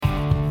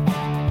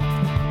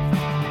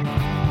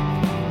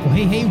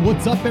Hey,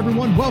 what's up,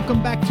 everyone?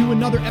 Welcome back to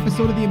another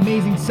episode of the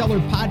Amazing Seller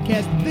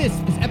Podcast. This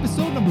is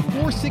episode number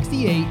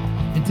 468,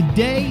 and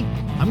today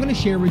I'm going to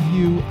share with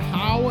you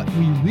how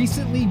we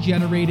recently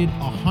generated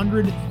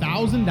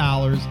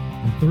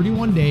 $100,000 in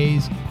 31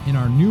 days in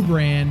our new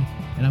brand,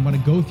 and I'm going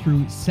to go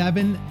through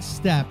 7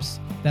 steps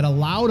that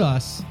allowed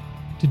us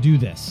to do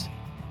this.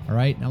 All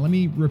right, now let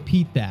me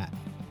repeat that.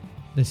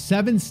 The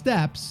 7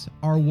 steps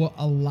are what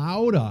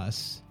allowed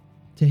us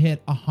to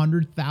hit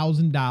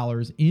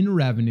 $100,000 in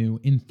revenue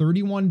in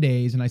 31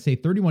 days. And I say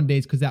 31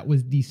 days because that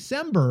was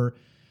December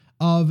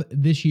of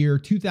this year,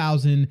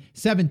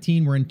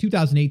 2017. We're in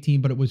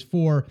 2018, but it was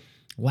for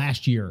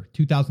last year,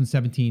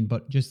 2017,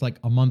 but just like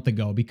a month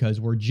ago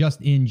because we're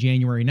just in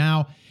January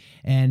now.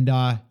 And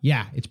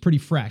it's pretty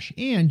fresh.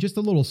 And just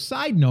a little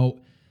side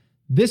note,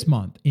 this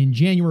month in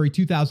January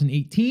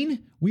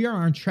 2018, we are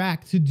on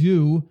track to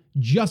do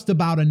just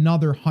about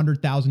another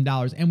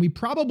 $100,000. And we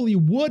definitely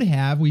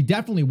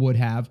would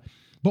have,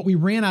 but we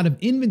ran out of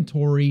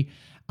inventory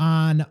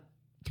on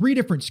 3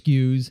 different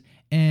SKUs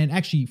and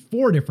actually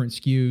 4 different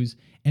SKUs.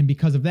 And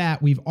because of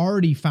that, we've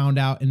already found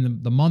out,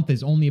 and the month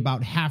is only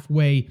about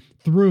halfway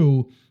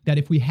through, that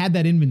if we had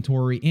that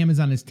inventory,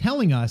 Amazon is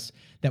telling us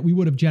that we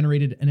would have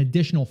generated an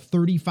additional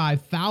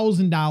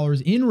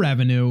 $35,000 in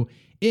revenue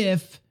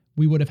if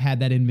we would have had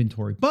that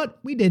inventory, but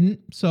we didn't.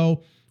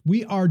 So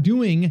we are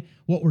doing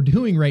what we're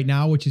doing right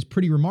now, which is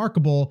pretty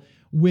remarkable,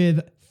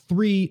 with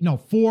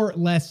 4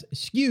 less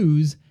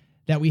SKUs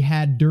that we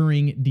had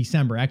during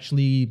December.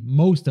 Actually,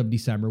 most of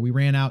December. We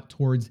ran out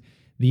towards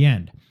the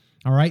end.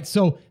 All right.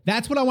 So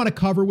that's what I want to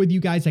cover with you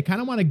guys. I kind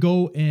of want to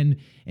go and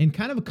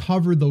kind of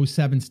cover those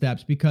 7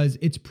 steps because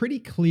it's pretty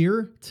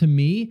clear to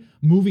me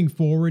moving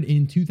forward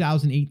in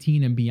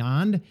 2018 and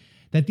beyond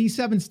that these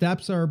 7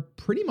 steps are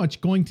pretty much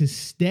going to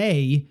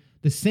stay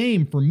the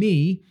same for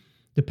me,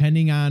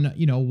 depending on,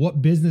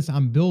 what business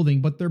I'm building,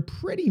 but they're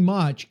pretty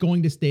much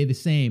going to stay the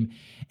same.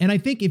 And I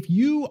think if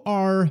you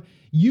are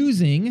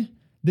using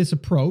this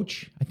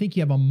approach, I think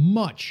you have a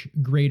much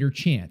greater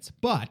chance.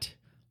 But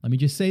let me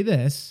just say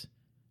this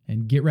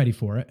and get ready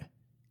for it.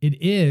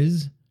 It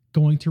is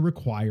going to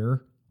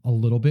require a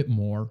little bit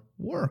more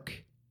work.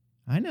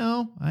 I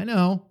know,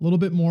 a little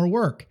bit more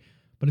work,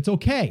 but it's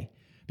okay.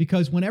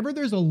 Because whenever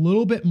there's a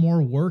little bit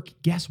more work,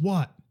 guess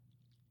what?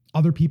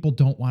 Other people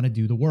don't want to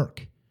do the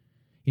work.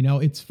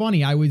 It's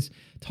funny. I was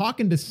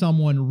talking to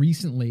someone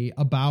recently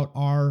about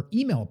our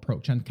email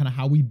approach on kind of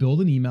how we build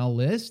an email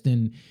list,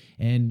 and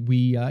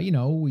we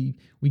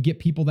get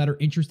people that are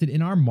interested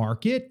in our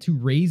market to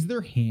raise their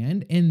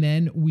hand, and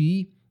then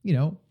we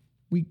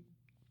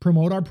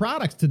promote our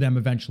products to them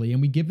eventually,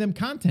 and we give them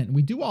content, and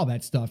we do all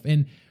that stuff.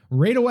 And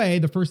right away,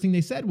 the first thing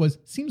they said was,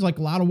 "Seems like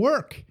a lot of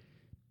work."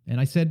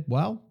 And I said,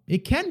 well,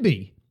 it can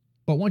be.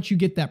 But once you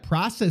get that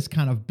process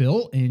kind of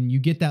built and you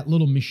get that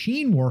little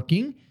machine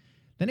working,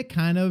 then it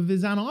kind of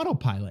is on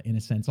autopilot in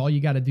a sense. All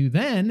you got to do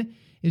then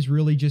is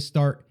really just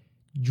start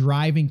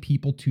driving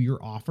people to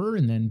your offer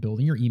and then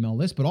building your email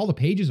list. But all the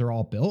pages are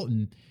all built,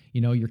 and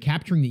you're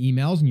capturing the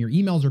emails, and your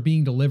emails are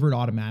being delivered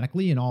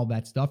automatically and all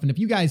that stuff. And if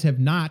you guys have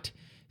not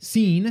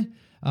seen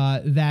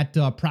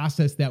that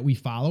process that we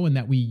follow and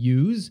that we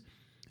use,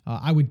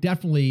 I would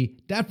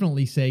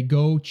definitely say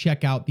go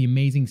check out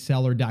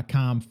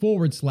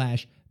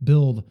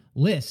theamazingseller.com/build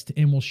list,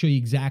 and we'll show you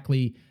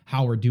exactly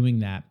how we're doing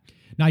that.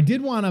 Now, I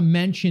did want to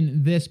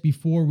mention this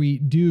before we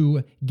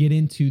do get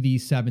into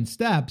these 7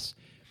 steps,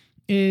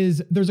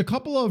 is there's a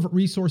couple of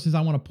resources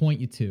I want to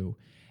point you to.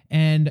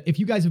 And if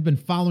you guys have been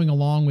following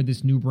along with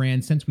this new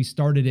brand since we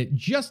started it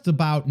just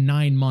about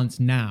 9 months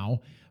now,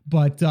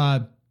 but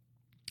I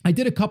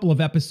did a couple of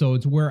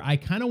episodes where I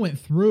kind of went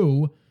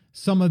through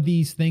some of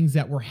these things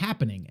that were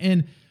happening.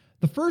 And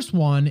the first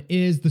one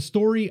is the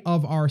story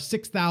of our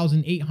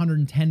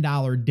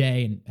 $6,810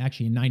 day, and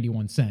actually in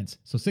 91 cents.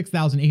 So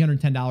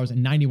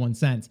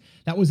 $6,810.91.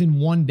 That was in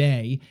one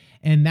day.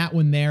 And that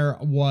one there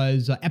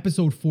was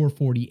episode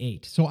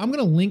 448. So I'm going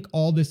to link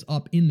all this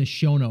up in the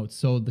show notes.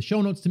 So the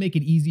show notes, to make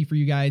it easy for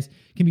you guys,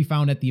 can be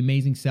found at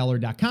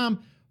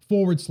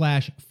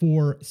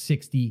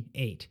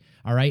theamazingseller.com/468.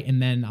 All right. And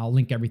then I'll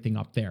link everything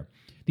up there.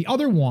 The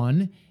other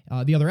one,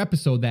 the other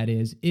episode that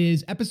is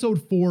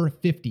episode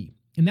 450.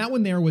 And that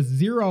one there was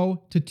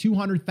 0 to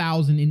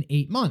 200,000 in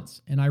 8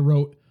 months. And I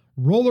wrote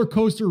roller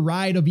coaster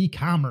ride of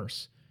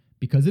e-commerce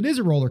because it is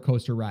a roller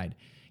coaster ride.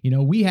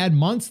 We had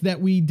months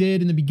that we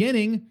did in the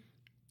beginning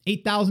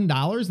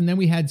 $8,000, and then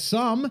we had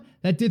some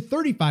that did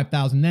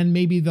 $35,000. Then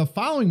maybe the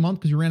following month,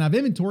 because we ran out of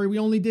inventory, we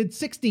only did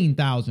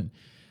 $16,000.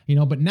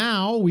 But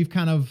now we've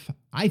kind of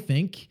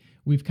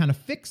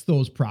fixed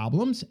those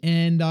problems,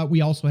 and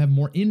we also have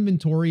more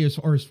inventory as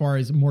far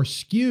as more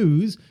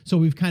SKUs. So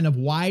we've kind of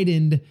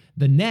widened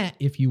the net,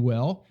 if you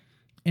will.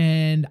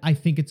 And I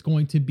think it's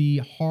going to be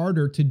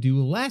harder to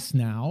do less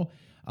now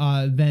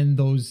than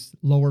those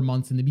lower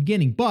months in the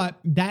beginning. But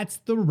that's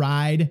the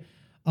ride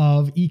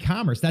of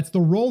e-commerce. That's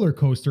the roller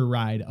coaster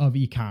ride of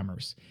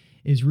e-commerce,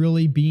 is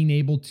really being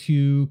able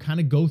to kind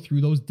of go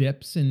through those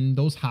dips and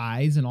those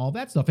highs and all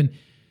that stuff. And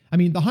I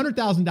mean, the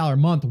 $100,000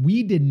 month,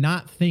 we did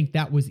not think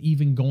that was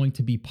even going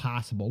to be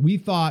possible. We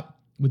thought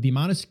with the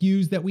amount of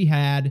SKUs that we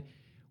had,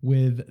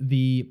 with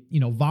the,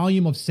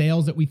 volume of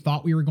sales that we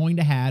thought we were going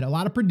to have, a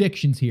lot of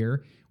predictions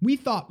here, we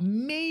thought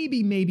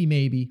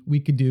maybe we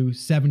could do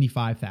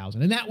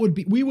 75,000. And that would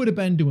be, we would have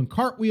been doing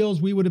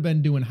cartwheels. We would have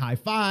been doing high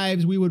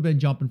fives. We would have been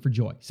jumping for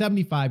joy.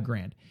 75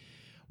 grand.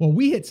 Well,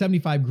 we hit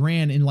 75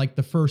 grand in like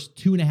the first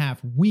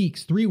 2.5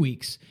 weeks, 3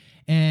 weeks.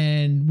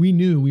 And we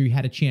knew we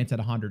had a chance at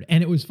 100.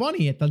 And it was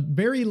funny, at the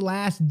very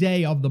last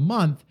day of the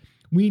month,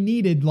 we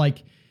needed I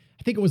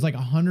think it was like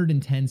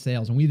 110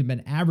 sales, and we'd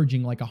been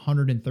averaging like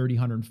 130,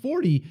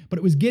 140, but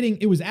it was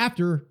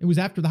after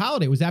the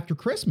holiday. It was after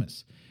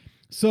Christmas.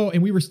 So,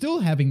 and we were still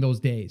having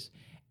those days,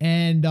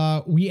 and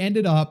we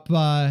ended up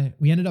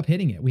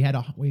hitting it.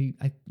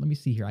 Let me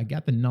see here. I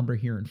got the number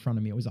here in front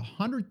of me. It was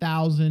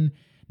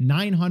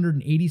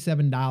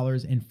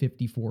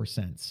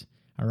 $100,987.54.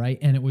 All right.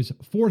 And it was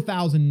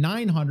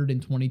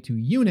 4,922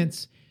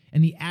 units.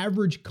 And the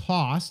average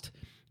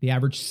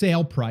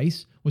sale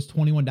price was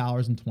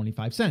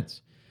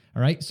 $21.25.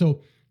 All right.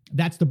 So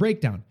that's the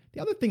breakdown. The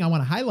other thing I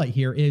want to highlight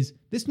here is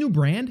this new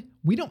brand.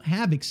 We don't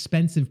have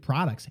expensive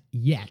products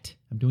yet.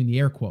 I'm doing the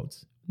air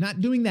quotes. Not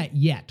doing that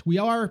yet. We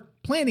are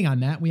planning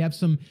on that. We have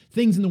some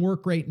things in the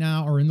works right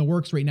now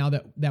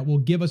that will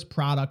give us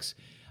products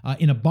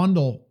in a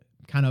bundle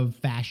kind of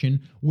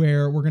fashion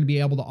where we're going to be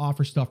able to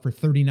offer stuff for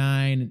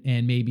 $39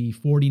 and maybe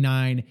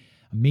 $49,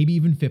 maybe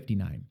even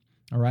 $59.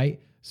 All right.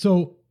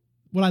 So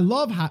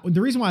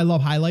the reason why I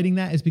love highlighting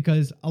that is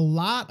because a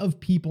lot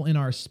of people in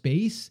our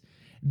space,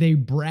 they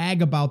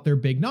brag about their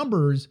big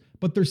numbers,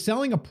 but they're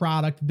selling a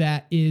product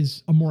that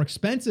is a more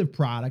expensive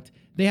product.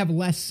 They have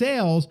less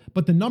sales,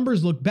 but the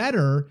numbers look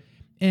better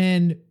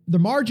and the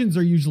margins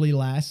are usually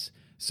less.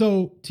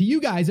 So to you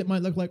guys, it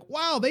might look like,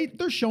 wow,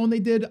 they're showing they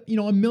did,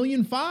 $1.5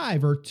 million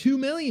or $2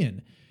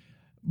 million,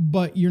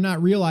 but you're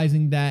not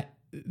realizing that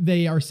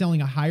they are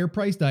selling a higher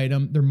priced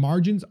item. Their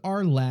margins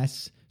are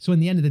less. So in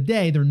the end of the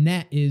day, their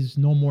net is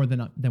no more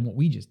than what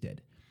we just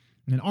did.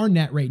 And our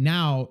net right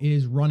now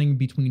is running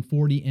between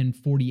 40 and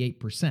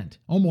 48%,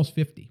 almost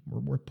 50.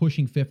 We're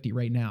pushing 50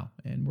 right now,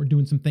 and we're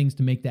doing some things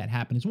to make that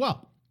happen as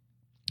well.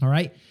 All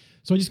right.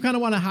 So I just kind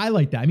of want to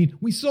highlight that. I mean,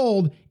 we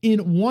sold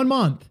in 1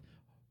 month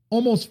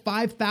almost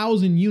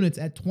 5,000 units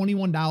at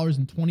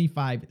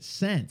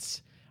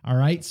 $21.25. All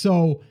right.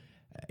 So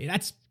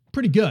that's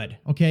pretty good.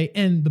 Okay.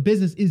 And the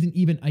business isn't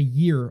even a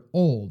year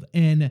old.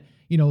 And,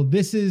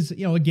 this is,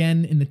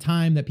 again, in the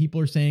time that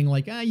people are saying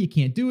like, you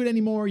can't do it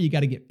anymore. You got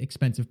to get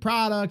expensive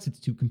products.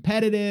 It's too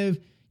competitive,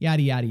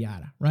 yada, yada,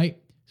 yada. Right.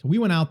 So we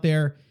went out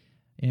there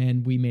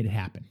and we made it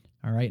happen.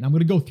 All right. And I'm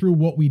going to go through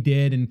what we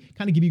did and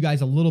kind of give you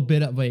guys a little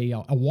bit of a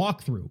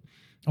walkthrough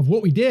of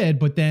what we did,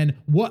 but then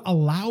what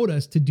allowed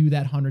us to do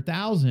that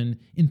 100,000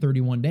 in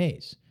 31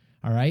 days.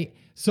 All right.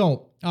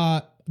 So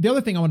the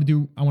other thing I want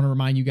to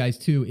remind you guys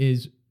too,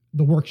 is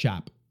the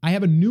workshop. I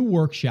have a new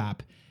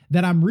workshop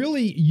that I'm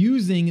really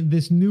using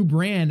this new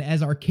brand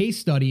as our case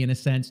study in a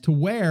sense, to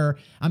where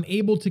I'm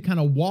able to kind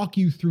of walk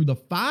you through the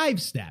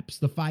 5 steps,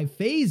 the 5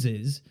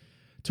 phases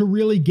to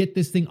really get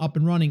this thing up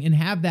and running and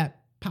have that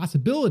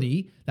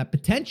possibility, that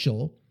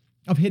potential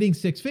of hitting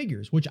 6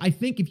 figures, which I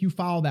think if you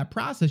follow that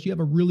process, you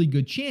have a really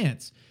good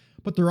chance.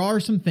 But there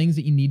are some things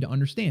that you need to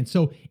understand.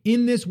 So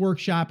in this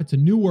workshop, it's a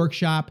new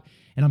workshop,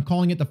 and I'm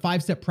calling it the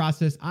 5-step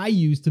process I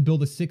use to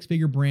build a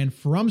 6-figure brand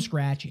from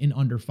scratch in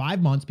under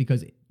 5 months,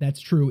 because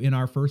that's true. In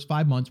our first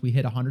 5 months, we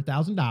hit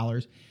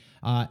 $100,000.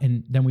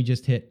 And then we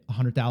just hit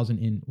 100,000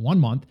 in 1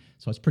 month.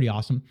 So it's pretty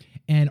awesome.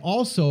 And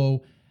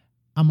also,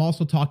 I'm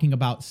also talking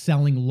about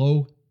selling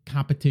low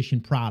competition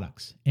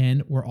products.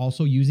 And we're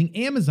also using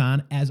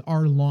Amazon as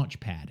our launch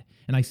pad.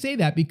 And I say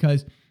that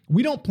because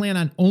we don't plan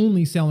on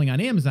only selling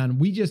on Amazon.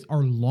 We just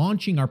are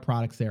launching our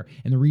products there.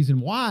 And the reason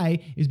why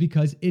is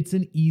because it's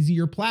an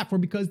easier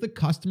platform, because the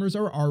customers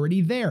are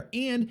already there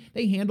and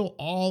they handle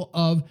all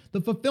of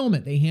the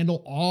fulfillment. They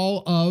handle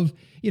all of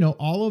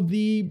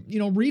the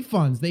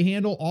refunds. They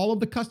handle all of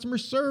the customer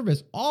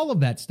service, all of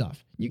that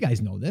stuff. You guys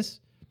know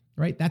this,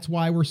 right? That's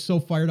why we're so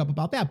fired up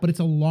about that. But it's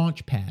a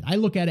launch pad. I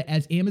look at it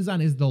as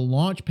Amazon is the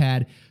launch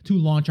pad to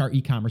launch our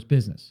e-commerce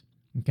business.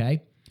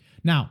 Okay.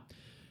 Now,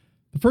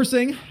 the first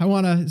thing I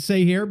want to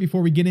say here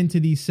before we get into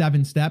these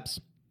 7 steps,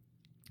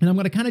 and I'm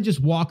going to kind of just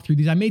walk through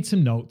these. I made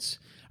some notes,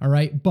 all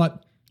right?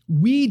 But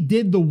we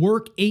did the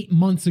work 8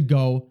 months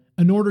ago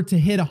in order to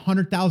hit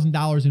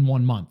 $100,000 in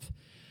 1 month.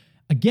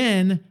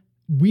 Again,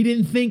 we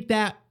didn't think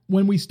that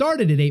when we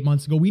started it 8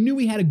 months ago. We knew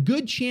we had a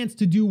good chance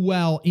to do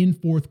well in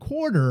fourth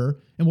quarter,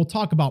 and we'll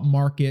talk about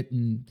market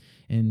and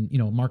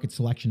market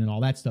selection and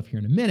all that stuff here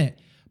in a minute.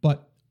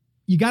 But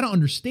you got to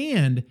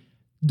understand,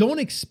 don't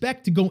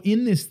expect to go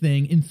in this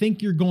thing and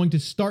think you're going to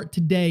start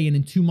today and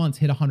in 2 months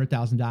hit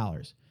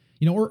 $100,000,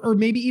 or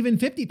maybe even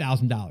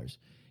 $50,000.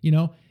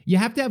 You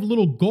have to have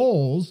little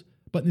goals,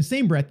 but in the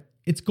same breath,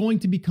 it's going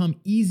to become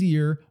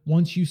easier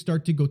once you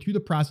start to go through the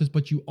process,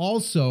 but you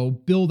also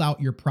build out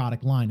your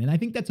product line. And I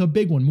think that's a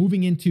big one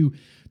moving into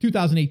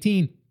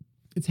 2018.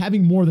 it's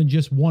having more than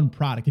just one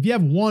product. If you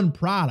have one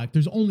product,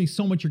 there's only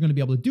so much you're going to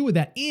be able to do with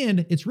that.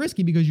 And it's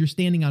risky because you're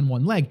standing on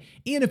one leg.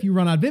 And if you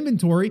run out of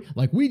inventory,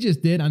 like we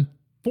just did on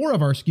 4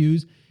 of our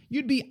SKUs,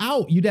 you'd be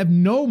out. You'd have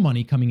no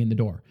money coming in the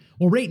door.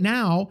 Well, right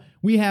now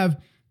we have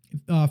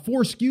 4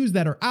 SKUs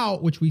that are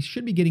out, which we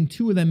should be getting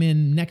 2 of them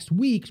in next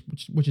week,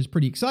 which is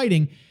pretty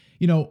exciting.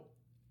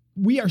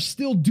 We are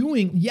still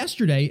doing,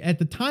 yesterday, at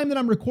the time that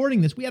I'm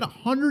recording this, we had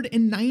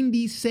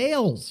 190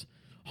 sales.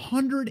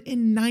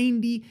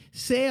 190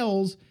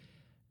 sales.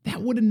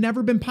 That would have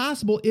never been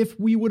possible if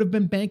we would have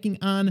been banking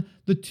on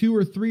the 2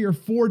 or 3 or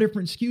 4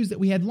 different SKUs that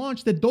we had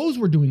launched, that those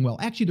were doing well.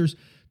 Actually, there's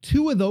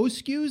 2 of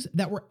those SKUs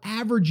that were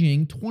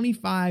averaging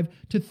 25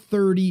 to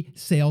 30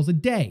 sales a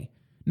day.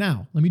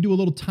 Now, let me do a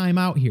little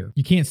timeout here.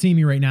 You can't see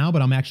me right now,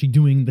 but I'm actually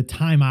doing the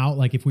timeout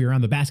like if we were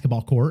on the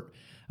basketball court.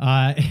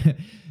 All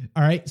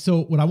right.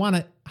 So what I want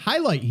to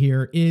highlight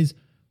here is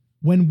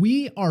when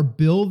we are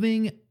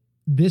building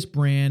this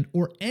brand,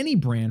 or any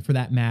brand for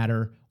that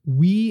matter,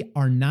 we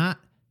are not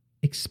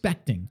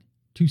expecting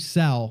to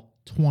sell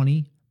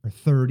 20 or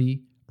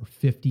 30 or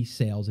 50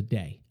 sales a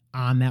day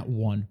on that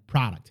one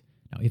product.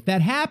 Now, if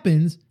that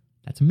happens,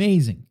 that's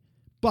amazing.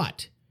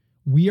 But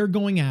we are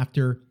going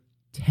after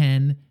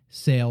 10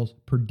 sales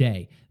per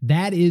day.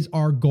 That is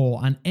our goal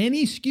on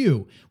any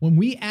SKU. When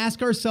we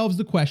ask ourselves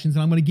the questions,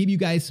 and I'm going to give you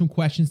guys some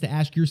questions to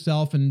ask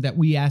yourself and that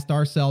we asked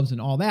ourselves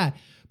and all that,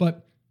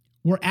 but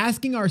we're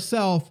asking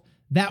ourselves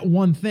that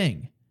one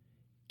thing.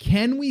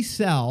 Can we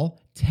sell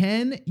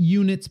 10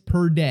 units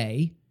per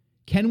day?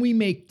 Can we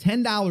make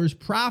 $10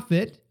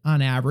 profit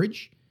on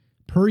average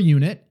per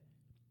unit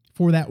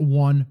for that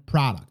one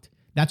product?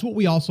 That's what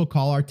we also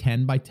call our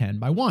 10 by 10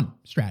 by 1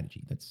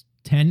 strategy. That's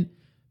 $10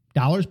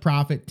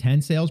 profit,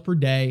 10 sales per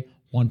day,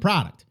 one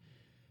product.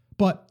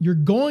 But you're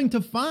going to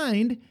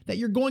find that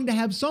you're going to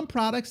have some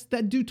products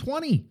that do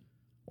 20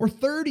 or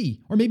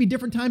 30, or maybe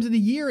different times of the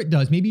year it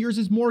does. Maybe yours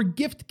is more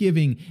gift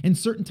giving, and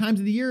certain times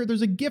of the year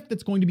there's a gift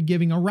that's going to be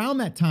giving around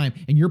that time,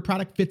 and your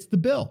product fits the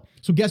bill.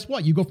 So guess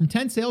what? You go from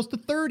 10 sales to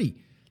 30.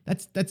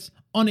 That's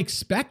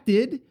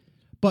unexpected,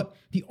 but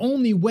the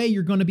only way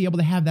you're going to be able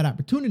to have that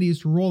opportunity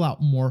is to roll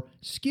out more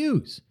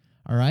SKUs.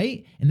 All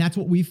right. And that's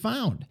what we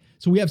found.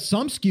 So we have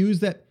some SKUs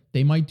that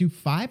they might do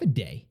 5 a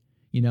day,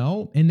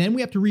 and then we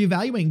have to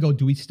reevaluate and go,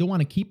 do we still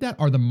want to keep that?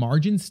 Are the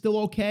margins still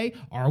okay?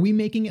 Are we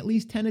making at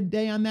least 10 a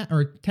day on that,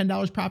 or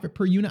 $10 profit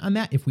per unit on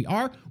that? If we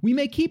are, we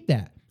may keep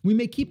that. We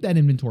may keep that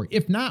inventory.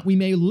 If not, we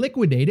may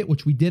liquidate it,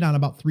 which we did on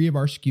about 3 of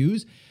our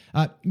SKUs.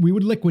 We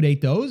would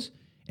liquidate those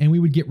and we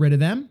would get rid of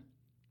them.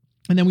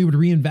 And then we would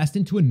reinvest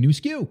into a new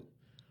SKU.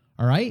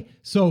 All right.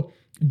 So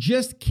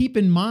just keep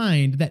in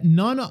mind that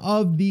none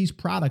of these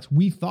products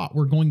we thought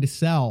were going to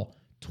sell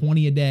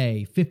 20 a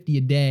day, 50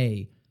 a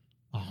day,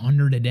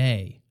 100 a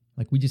day.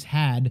 Like we just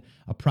had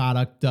a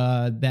product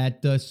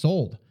that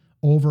sold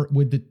over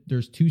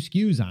there's 2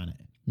 SKUs on it,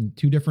 and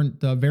 2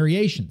 different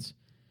variations.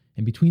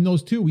 And between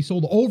those 2, we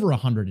sold over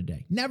 100 a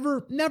day.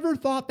 Never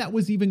thought that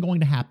was even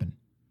going to happen.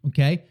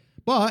 Okay.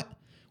 But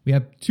we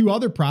have 2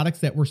 other products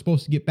that we're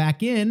supposed to get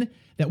back in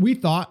that we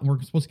thought, and we're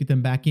supposed to get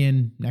them back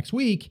in next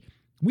week.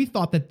 We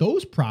thought that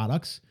those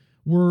products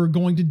were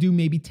going to do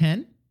maybe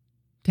 10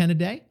 a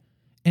day.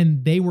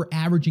 And they were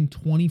averaging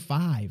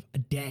 25 a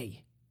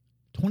day.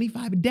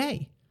 25 a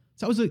day.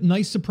 So that was a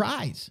nice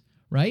surprise,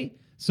 right?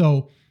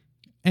 So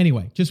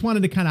anyway, just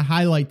wanted to kind of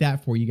highlight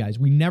that for you guys.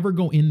 We never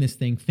go in this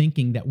thing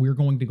thinking that we're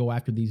going to go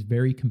after these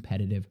very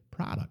competitive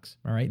products,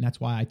 all right? And that's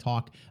why I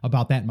talk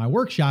about that in my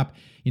workshop,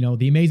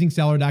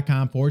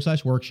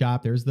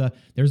 theamazingseller.com/workshop. There's the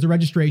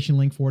registration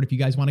link for it if you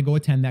guys want to go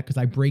attend that, because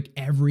I break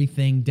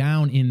everything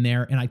down in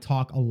there and I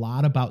talk a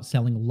lot about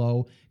selling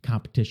low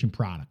competition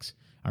products.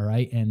 All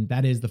right. And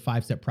that is the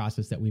 5-step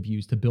process that we've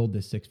used to build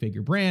this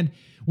 6-figure brand,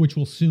 which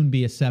will soon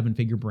be a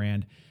 7-figure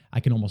brand.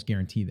 I can almost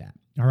guarantee that.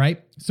 All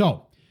right.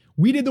 So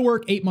we did the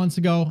work 8 months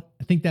ago.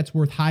 I think that's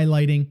worth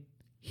highlighting.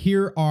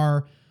 Here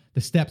are the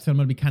steps that I'm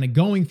going to be kind of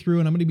going through,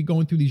 and I'm going to be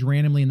going through these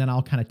randomly, and then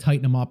I'll kind of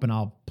tighten them up and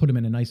I'll put them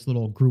in a nice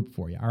little group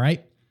for you. All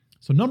right.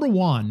 So number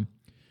 1,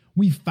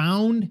 we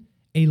found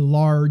a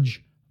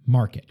large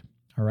market.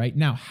 All right.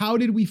 Now, how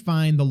did we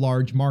find the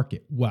large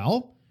market?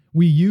 Well,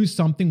 we use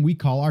something we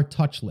call our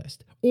touch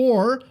list.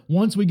 Or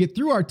once we get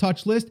through our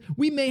touch list,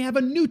 we may have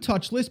a new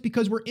touch list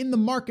because we're in the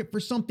market for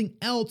something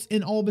else,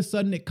 and all of a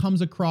sudden it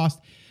comes across,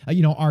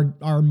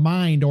 our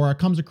mind, or it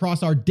comes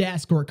across our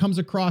desk, or it comes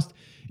across,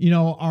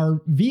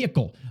 our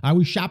vehicle. I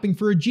was shopping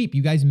for a Jeep.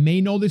 You guys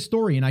may know this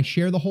story, and I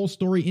share the whole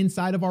story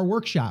inside of our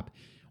workshop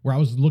where I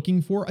was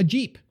looking for a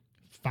Jeep.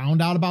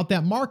 Found out about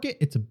that market.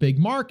 It's a big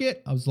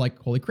market. I was like,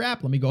 holy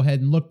crap, let me go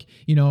ahead and look,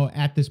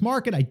 at this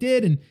market. I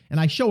did. And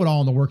I show it all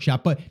in the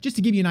workshop. But just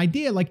to give you an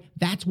idea, like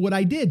that's what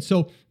I did.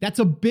 So that's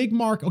a big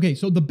market. Okay.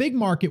 So the big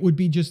market would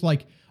be just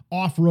like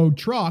off-road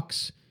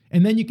trucks.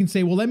 And then you can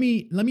say, well, let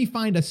me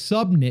find a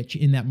sub niche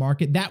in that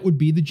market. That would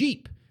be the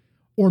Jeep.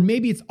 Or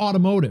maybe it's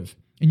automotive,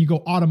 and you go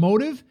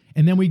automotive,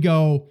 and then we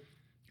go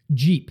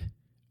Jeep.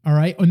 All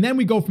right. And then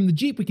we go from the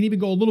Jeep. We can even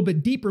go a little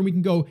bit deeper, and we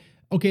can go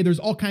okay, there's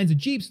all kinds of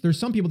Jeeps. There's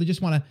some people that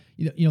just want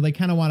to, they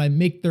kind of want to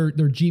make their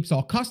Jeeps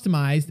all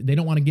customized. They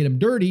don't want to get them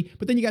dirty.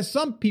 But then you got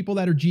some people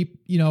that are Jeep,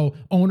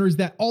 owners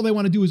that all they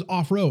want to do is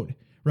off-road,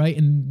 right?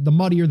 And the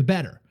muddier, the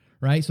better,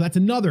 right? So that's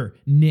another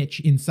niche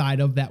inside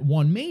of that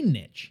one main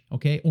niche,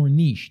 okay? Or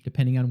niche,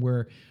 depending on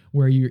where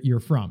you're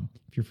from.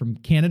 If you're from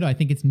Canada, I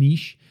think it's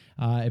niche.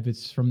 If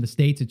it's from the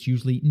States, it's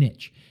usually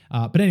niche.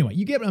 But anyway,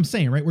 you get what I'm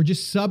saying, right? We're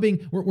just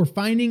we're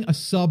finding a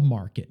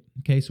sub-market.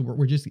 Okay, so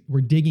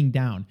we're digging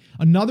down.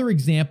 Another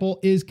example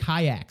is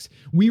kayaks.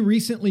 We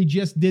recently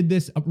just did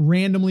this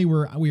randomly.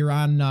 We were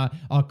on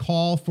a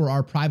call for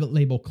our private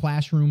label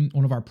classroom,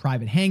 one of our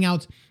private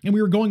hangouts, and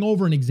we were going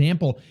over an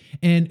example.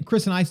 And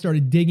Chris and I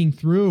started digging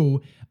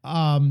through,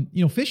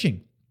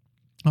 fishing.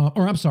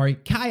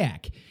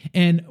 Kayak.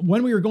 And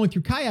when we were going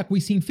through kayak, we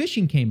seen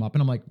fishing came up,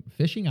 and I'm like,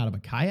 fishing out of a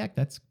kayak?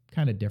 That's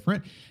kind of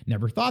different.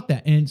 Never thought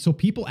that. And so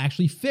people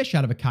actually fish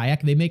out of a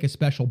kayak. They make a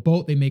special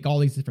boat. They make all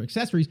these different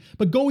accessories,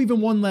 but go even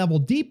one level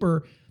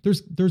deeper.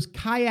 There's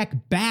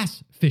kayak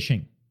bass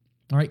fishing.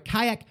 All right.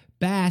 Kayak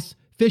bass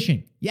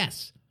fishing.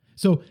 Yes.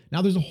 So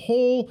now there's a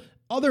whole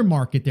other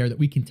market there that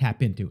we can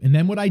tap into. And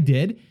then what I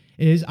did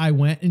is I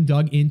went and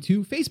dug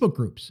into Facebook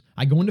groups.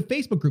 I go into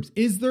Facebook groups.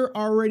 Is there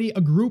already a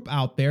group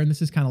out there? And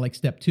this is kind of like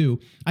step 2.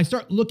 I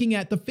start looking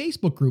at the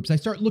Facebook groups. I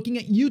start looking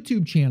at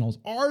YouTube channels.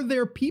 Are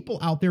there people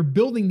out there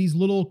building these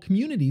little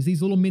communities,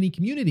 these little mini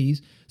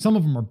communities? Some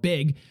of them are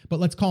big,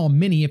 but let's call them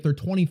mini. If they're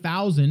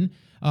 20,000,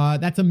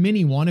 that's a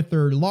mini one. If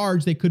they're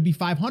large, they could be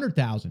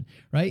 500,000,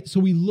 right?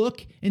 So we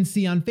look and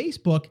see on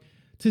Facebook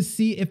to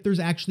see if there's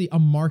actually a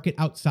market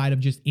outside of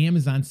just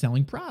Amazon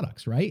selling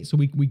products, right? So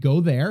we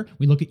go there,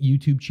 we look at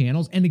YouTube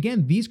channels. And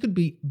again, these could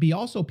be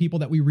also people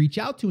that we reach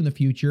out to in the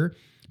future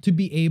to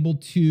be able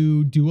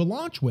to do a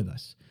launch with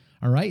us,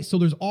 all right? So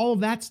there's all of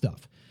that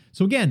stuff.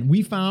 So again,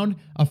 we found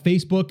a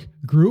Facebook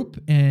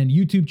group and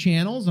YouTube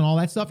channels and all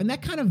that stuff, and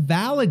that kind of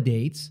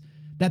validates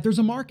that there's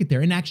a market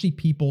there and actually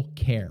people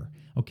care,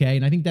 okay?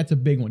 And I think that's a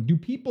big one. Do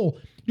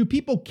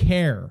people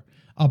care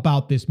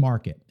about this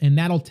market? And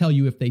that'll tell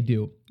you if they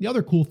do. The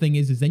other cool thing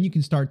is then you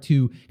can start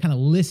to kind of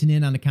listen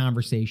in on the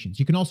conversations.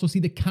 You can also see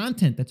the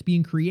content that's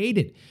being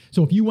created.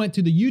 So if you went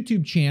to the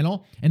YouTube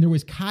channel and there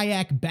was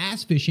kayak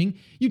bass fishing,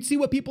 you'd see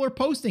what people are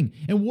posting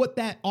and what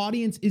that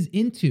audience is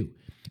into.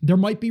 There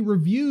might be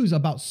reviews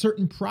about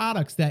certain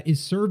products that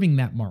is serving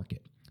that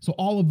market. So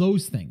all of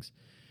those things.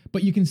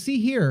 But you can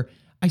see here,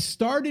 I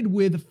started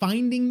with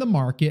finding the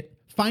market,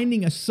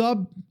 finding a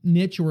sub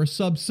niche or a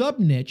sub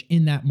niche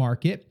in that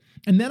market.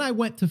 And then I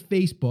went to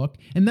Facebook,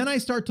 and then I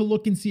start to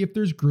look and see if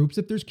there's groups,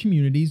 if there's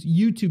communities,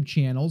 YouTube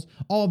channels,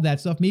 all of that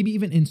stuff, maybe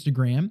even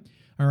Instagram,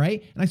 all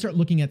right? And I start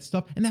looking at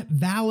stuff, and that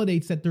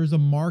validates that there's a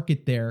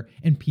market there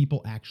and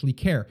people actually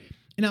care.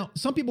 And now,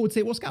 some people would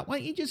say, well, Scott, why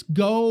don't you just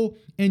go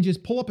and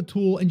just pull up a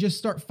tool and just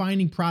start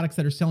finding products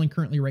that are selling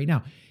currently right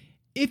now?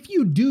 If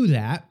you do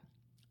that,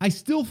 I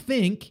still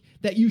think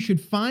that you should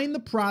find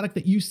the product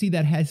that you see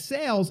that has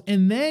sales,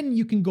 and then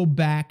you can go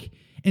back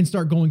and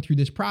start going through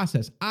this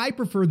process. I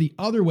prefer the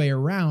other way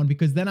around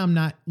because then I'm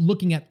not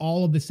looking at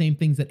all of the same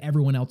things that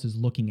everyone else is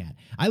looking at.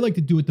 I like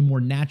to do it the more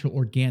natural,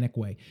 organic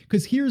way.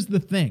 Because here's the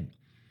thing.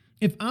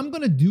 If I'm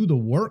going to do the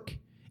work,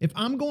 if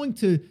I'm going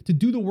to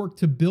do the work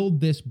to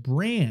build this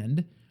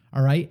brand,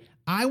 all right,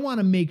 I want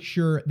to make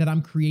sure that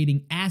I'm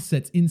creating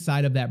assets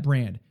inside of that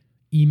brand.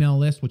 Email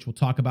list, which we'll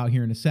talk about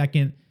here in a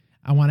second.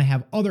 I want to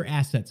have other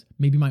assets,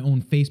 maybe my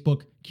own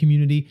Facebook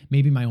community,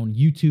 maybe my own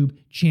YouTube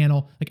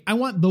channel. Like I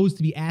want those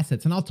to be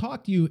assets. And I'll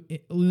talk to you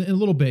in a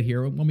little bit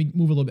here when we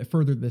move a little bit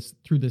further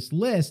through this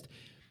list.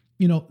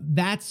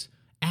 That's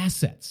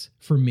assets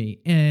for me.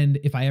 And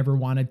if I ever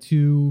wanted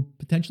to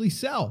potentially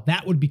sell,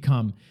 that would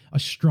become a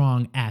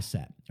strong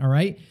asset. All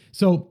right.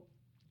 So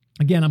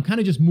again, I'm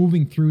kind of just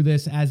moving through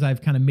this as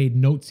I've kind of made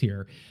notes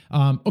here.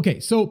 Okay.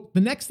 So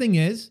the next thing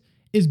is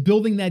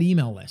building that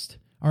email list.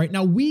 All right.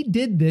 Now we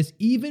did this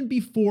even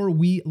before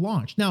we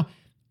launched. Now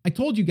I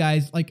told you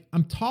guys, like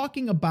I'm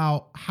talking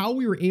about how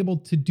we were able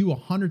to do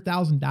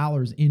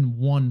 $100,000 in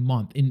 1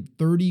 month, in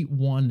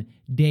 31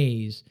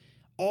 days.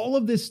 All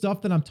of this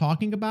stuff that I'm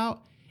talking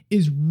about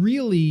is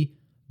really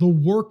the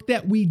work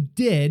that we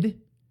did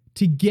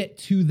to get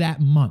to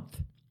that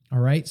month. All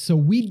right. So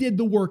we did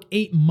the work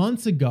 8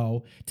 months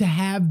ago to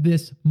have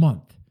this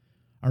month.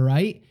 All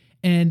right.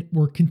 And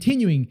we're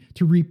continuing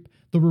to reap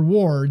the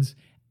rewards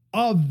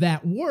of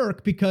that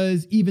work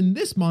because even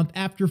this month,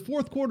 after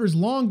fourth quarter's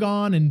long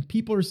gone and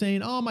people are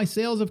saying, oh, my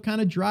sales have kind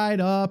of dried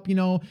up,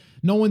 no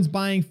one's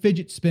buying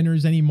fidget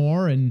spinners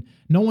anymore and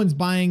no one's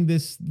buying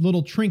this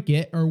little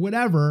trinket or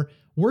whatever,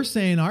 we're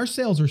saying our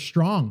sales are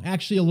strong,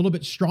 actually a little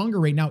bit stronger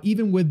right now,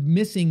 even with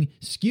missing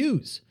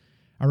SKUs,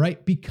 all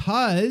right,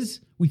 because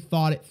we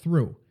thought it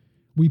through.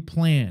 We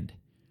planned.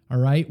 All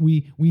right.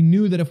 We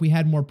knew that if we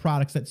had more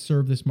products that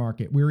serve this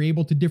market, we were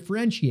able to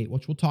differentiate,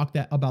 which we'll talk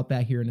about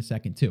that here in a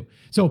second too.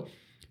 So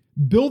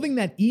building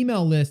that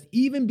email list,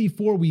 even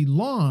before we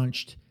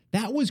launched,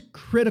 that was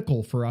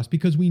critical for us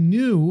because we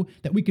knew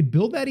that we could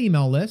build that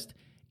email list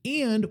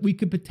and we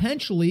could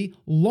potentially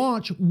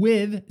launch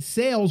with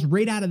sales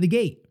right out of the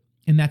gate.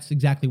 And that's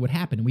exactly what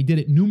happened. And we did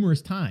it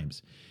numerous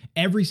times.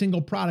 Every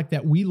single product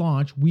that we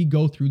launch, we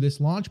go through this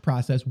launch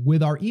process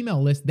with our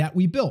email list that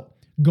we built,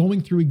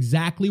 going through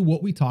exactly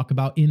what we talk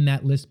about in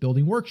that list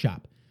building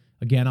workshop.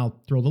 Again, I'll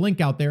throw the link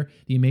out there,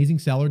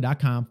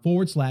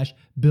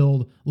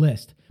 theamazingseller.com/build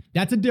list.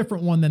 That's a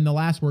different one than the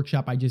last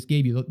workshop I just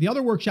gave you. The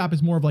other workshop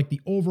is more of like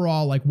the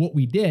overall, like what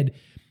we did.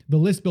 The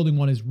list building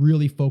one is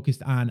really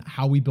focused on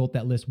how we built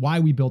that list,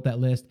 why we built that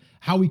list,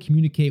 how we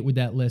communicate with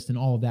that list, and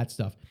all of that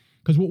stuff.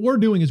 Because what we're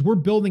doing is we're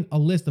building a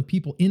list of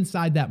people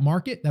inside that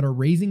market that are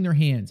raising their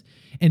hands.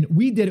 And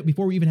we did it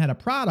before we even had a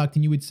product.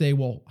 And you would say,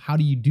 well, how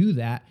do you do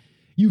that?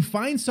 You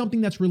find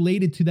something that's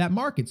related to that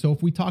market. So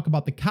if we talk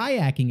about the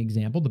kayaking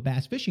example, the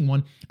bass fishing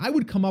one, I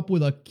would come up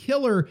with a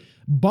killer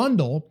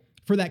bundle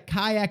for that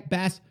kayak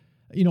bass,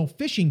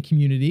 fishing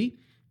community.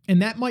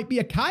 And that might be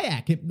a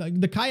kayak.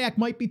 The kayak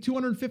might be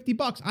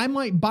 $250. I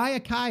might buy a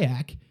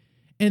kayak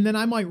and then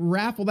I might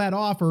raffle that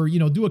off or,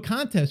 do a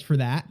contest for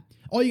that.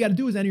 All you got to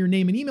do is enter your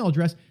name and email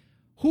address.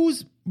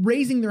 Who's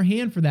raising their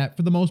hand for that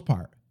for the most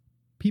part?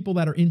 People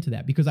that are into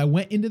that, because I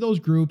went into those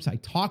groups. I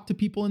talked to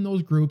people in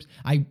those groups.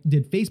 I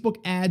did Facebook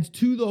ads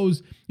to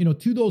those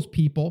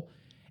people.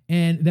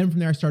 And then from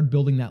there, I started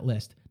building that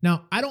list.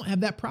 Now, I don't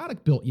have that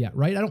product built yet,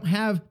 right? I don't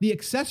have the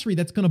accessory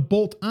that's going to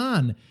bolt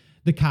on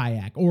the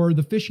kayak or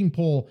the fishing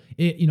pole,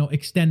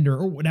 extender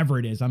or whatever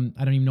it is. I don't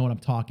even know what I'm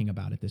talking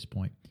about at this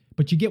point,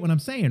 but you get what I'm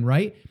saying,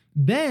 right?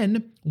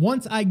 Then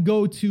once I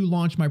go to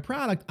launch my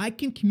product, I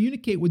can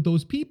communicate with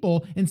those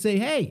people and say,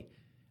 hey,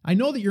 I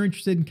know that you're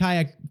interested in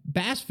kayak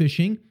bass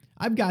fishing.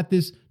 I've got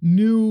this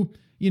new,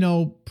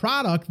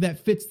 product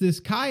that fits this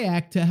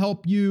kayak to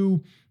help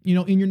you,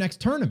 in your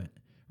next tournament,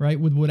 right?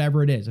 With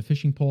whatever it is, a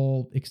fishing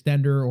pole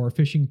extender or a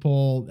fishing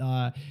pole,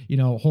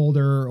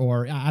 holder,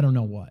 or I don't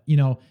know what,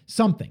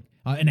 something.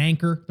 An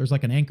anchor. There's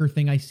like an anchor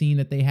thing I seen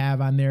that they have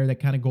on there that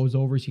kind of goes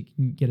over so you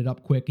can get it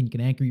up quick and you can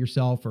anchor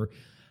yourself or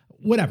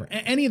whatever.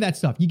 Any of that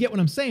stuff. You get what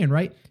I'm saying,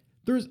 right?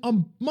 There's a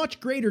much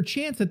greater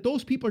chance that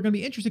those people are going to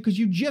be interested because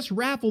you just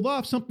raffled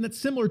off something that's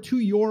similar to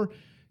your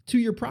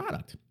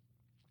product.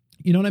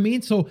 You know what I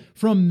mean? So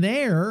from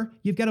there,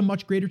 you've got a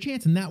much greater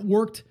chance. And that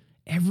worked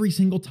every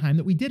single time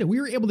that we did it.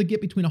 We were able to get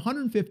between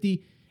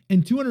 150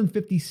 and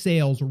 250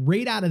 sales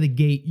right out of the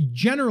gate,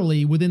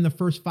 generally within the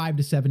first 5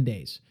 to 7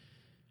 days.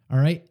 All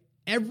right.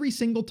 Every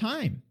single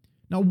time.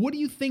 Now, what do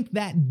you think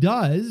that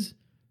does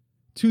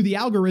to the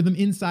algorithm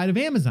inside of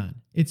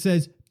Amazon? It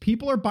says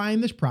people are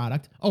buying this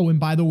product. Oh, and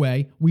by the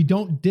way, we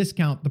don't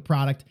discount the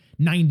product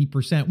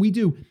 90%. We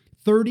do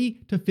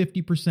 30 to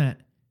 50%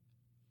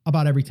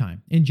 about every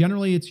time. And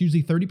generally it's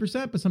usually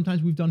 30%, but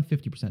sometimes we've done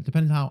 50%.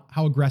 Depends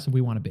how aggressive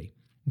we want to be.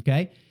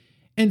 Okay.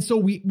 And so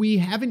we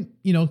haven't,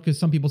 because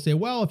some people say,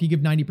 well, if you give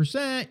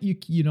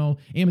 90%,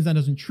 Amazon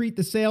doesn't treat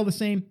the sale the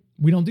same.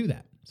 We don't do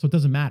that. So it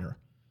doesn't matter.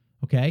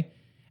 Okay.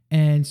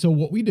 And so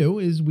what we do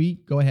is we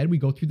go ahead, we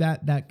go through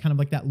that kind of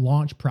like that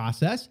launch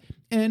process,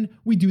 and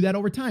we do that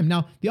over time.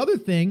 Now, the other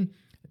thing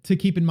to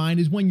keep in mind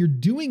is when you're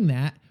doing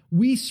that,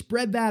 we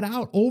spread that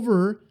out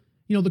over,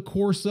 the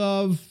course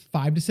of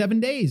 5 to 7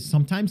 days,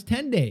 sometimes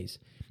 10 days.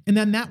 And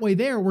then that way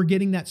there, we're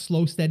getting that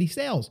slow, steady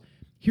sales.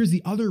 Here's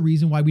the other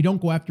reason why we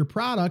don't go after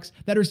products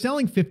that are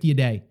selling 50 a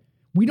day.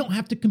 We don't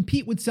have to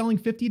compete with selling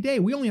 50 a day.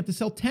 We only have to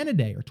sell 10 a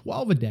day or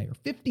 12 a day or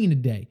 15 a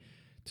day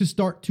to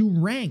start to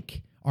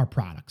rank our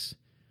products.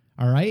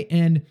 All right.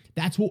 And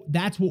that's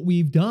what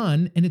we've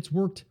done. And it's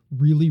worked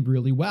really,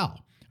 really well.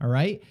 All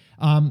right.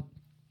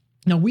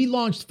 Now we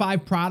launched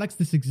 5 products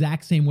this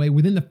exact same way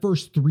within the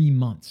first 3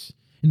 months.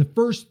 In the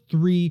first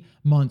 3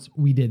 months,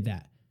 we did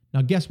that.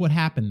 Now, guess what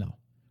happened though?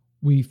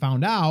 We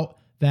found out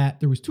that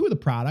there was 2 of the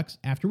products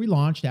after we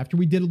launched, after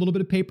we did a little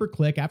bit of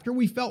pay-per-click, after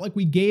we felt like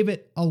we gave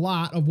it a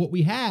lot of what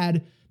we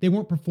had, they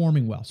weren't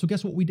performing well. So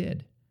guess what we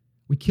did?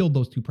 We killed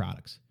those 2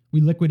 products.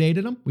 We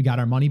liquidated them. We got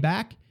our money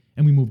back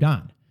and we moved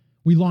on.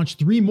 We launched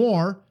 3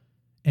 more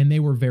and they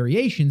were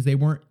variations. They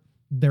weren't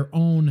their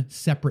own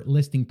separate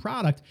listing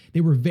product.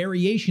 They were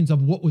variations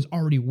of what was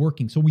already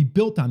working. So we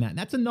built on that. And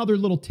that's another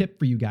little tip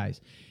for you guys.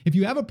 If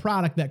you have a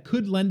product that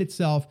could lend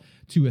itself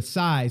to a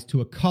size,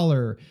 to a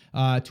color,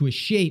 to a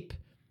shape,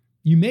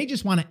 you may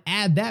just want to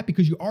add that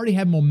because you already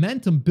have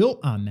momentum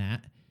built on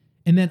that.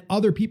 And then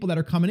other people that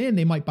are coming in,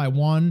 they might buy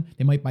 1,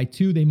 they might buy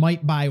 2, they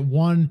might buy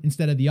 1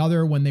 instead of the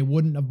other when they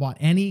wouldn't have bought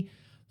any.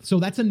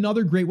 So that's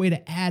another great way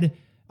to add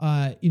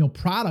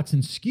products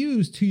and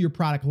SKUs to your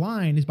product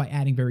line is by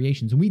adding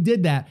variations. And we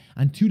did that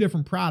on 2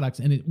 different products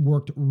and it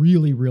worked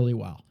really, really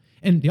well.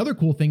 And the other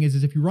cool thing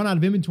is if you run out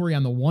of inventory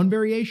on the one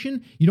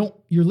variation, your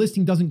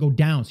listing doesn't go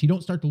down. So you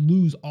don't start to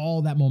lose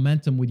all that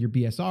momentum with your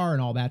BSR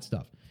and all that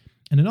stuff.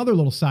 And another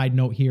little side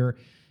note here,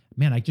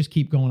 man, I just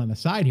keep going on the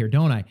side here,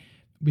 don't I?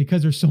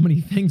 Because there's so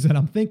many things that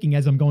I'm thinking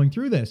as I'm going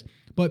through this.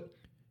 But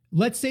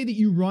let's say that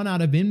you run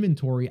out of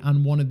inventory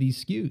on one of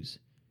these SKUs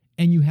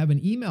and you have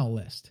an email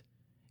list.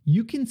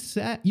 You can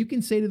say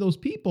to those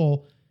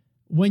people,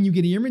 when you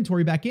get your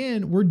inventory back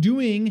in, we're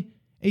doing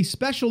a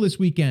special this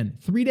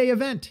weekend, 3-day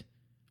event.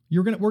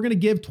 We're going to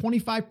give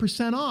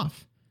 25%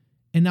 off.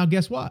 And now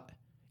guess what?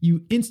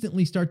 you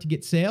instantly start to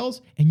get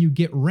sales and you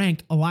get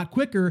ranked a lot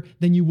quicker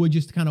than you would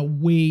just kind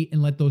of wait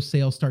and let those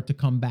sales start to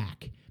come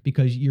back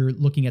because you're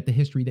looking at the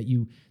history that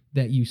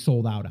you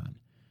sold out on.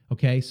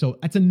 Okay. So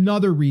that's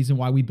another reason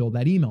why we build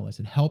that email list.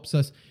 It helps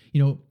us,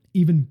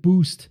 even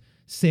boost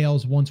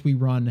sales once we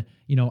run,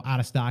 out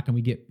of stock and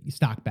we get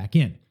stock back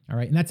in. All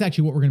right. And that's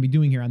actually what we're going to be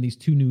doing here on these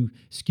 2 new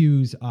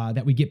SKUs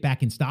that we get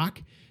back in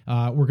stock.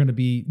 We're going to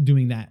be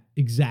doing that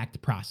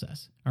exact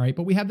process. All right.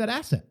 But we have that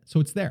asset. So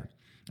it's there.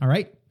 All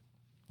right.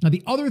 Now,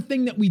 the other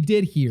thing that we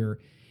did here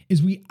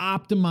is we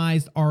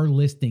optimized our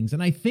listings.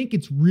 And I think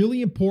it's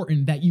really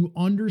important that you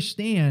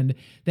understand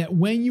that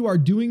when you are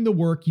doing the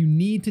work, you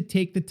need to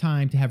take the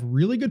time to have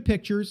really good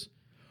pictures,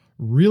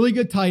 really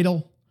good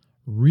title,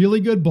 really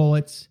good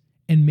bullets,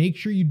 and make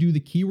sure you do the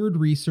keyword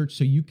research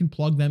so you can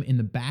plug them in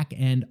the back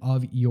end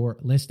of your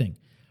listing.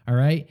 All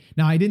right.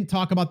 Now, I didn't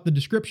talk about the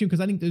description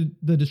because I think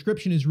the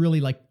description is really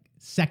like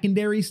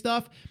secondary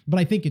stuff, but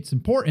I think it's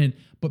important.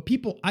 But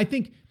I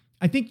think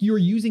you're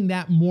using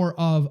that more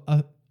of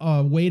a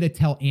way to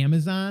tell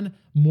Amazon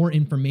more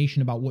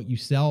information about what you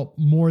sell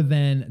more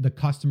than the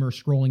customer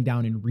scrolling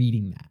down and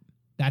reading that.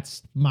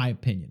 That's my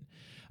opinion.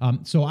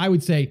 So I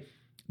would say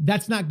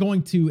that's not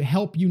going to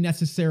help you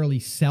necessarily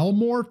sell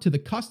more to the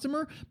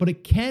customer, but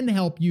it can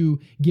help you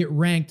get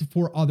ranked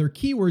for other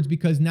keywords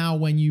because now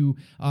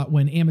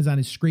when Amazon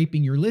is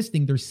scraping your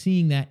listing, they're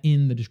seeing that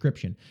in the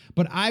description.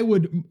 But I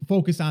would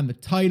focus on the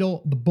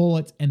title, the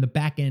bullets, and the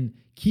back end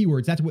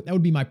keywords. That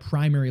would be my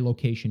primary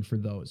location for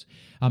those.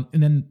 And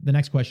then the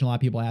next question a lot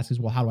of people ask is,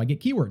 well, how do I get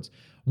keywords?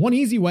 One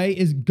easy way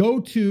is go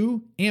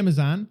to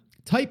Amazon,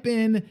 type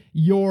in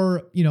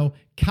your,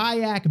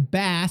 kayak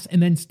bass, and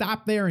then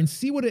stop there and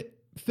see what it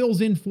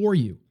fills in for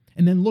you.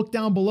 And then look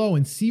down below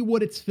and see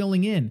what it's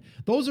filling in.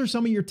 Those are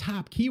some of your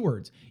top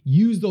keywords.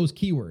 Use those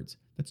keywords.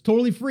 That's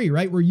totally free,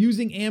 right? We're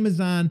using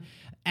Amazon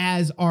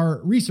as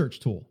our research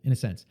tool in a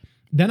sense.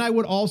 Then I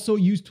would also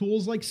use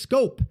tools like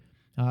Scope.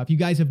 If you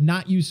guys have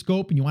not used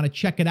Scope and you want to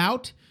check it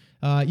out,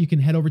 you can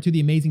head over to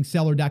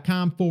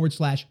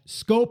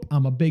theamazingseller.com/Scope.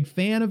 I'm a big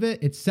fan of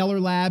it. It's Seller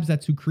Labs.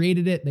 That's who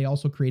created it. They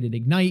also created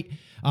Ignite.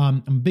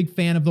 I'm a big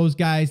fan of those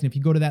guys. And if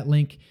you go to that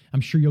link, I'm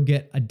sure you'll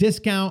get a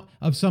discount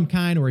of some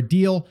kind or a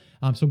deal.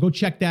 So go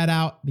check that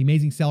out.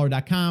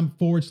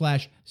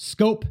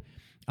 Theamazingseller.com/Scope.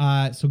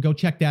 So go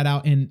check that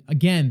out. And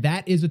again,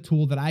 that is a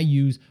tool that I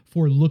use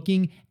for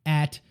looking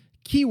at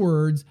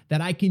keywords that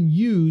I can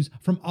use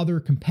from other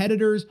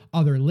competitors,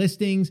 other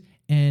listings,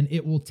 and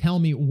it will tell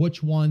me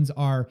which ones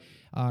are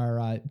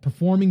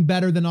performing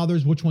better than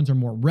others, which ones are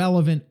more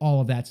relevant, all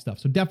of that stuff.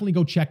 So definitely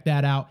go check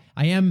that out.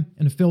 I am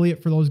an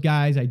affiliate for those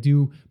guys. I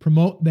do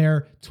promote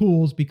their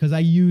tools because I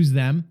use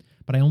them,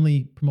 but I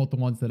only promote the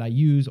ones that I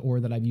use or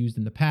that I've used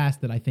in the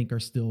past that I think are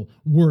still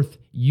worth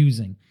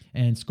using.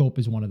 And Scope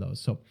is one of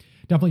those. So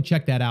definitely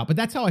check that out. But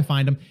that's how I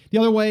find them. The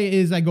other way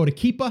is I go to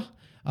Keepa.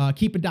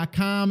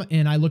 Keepa.com,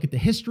 and I look at the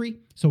history.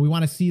 So we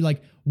want to see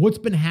like what's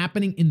been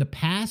happening in the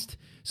past.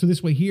 So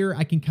this way here,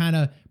 I can kind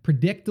of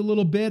predict a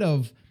little bit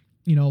of,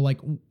 like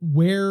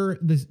where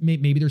this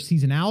maybe there's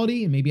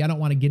seasonality and maybe I don't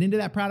want to get into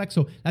that product.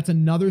 So that's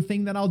another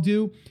thing that I'll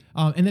do.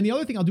 And then the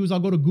other thing I'll do is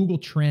I'll go to Google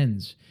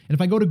Trends. And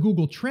if I go to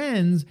Google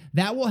Trends,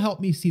 that will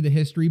help me see the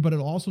history, but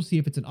it'll also see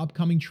if it's an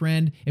upcoming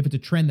trend, if it's a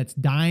trend that's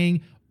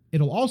dying.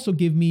 It'll also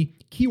give me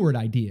keyword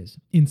ideas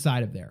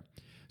inside of there.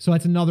 So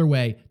that's another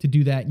way to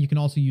do that. You can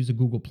also use a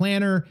Google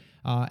Planner.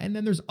 And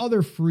then there's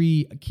other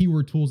free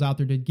keyword tools out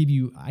there to give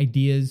you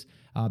ideas.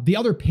 The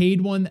other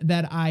paid one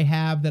that I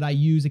have that I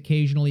use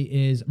occasionally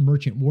is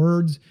Merchant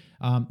Words.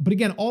 But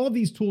again, all of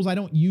these tools I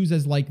don't use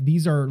as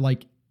these are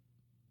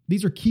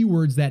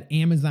keywords that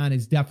Amazon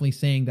is definitely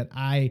saying that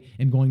I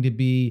am going to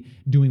be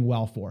doing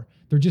well for.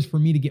 They're just for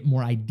me to get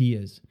more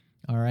ideas.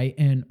 All right.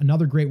 And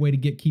another great way to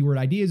get keyword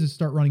ideas is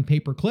start running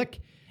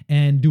pay-per-click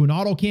and do an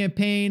auto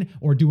campaign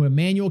or do a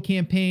manual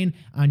campaign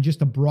on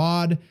just a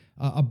broad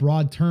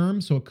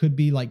term. So it could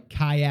be like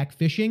kayak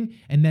fishing,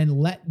 and then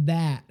let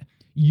that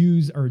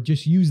use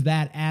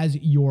that as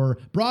your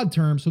broad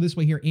term. So this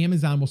way here,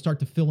 Amazon will start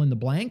to fill in the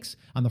blanks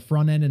on the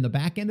front end and the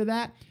back end of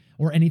that,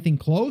 or anything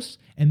close.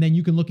 And then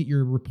you can look at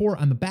your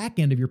report on the back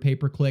end of your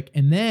pay-per-click,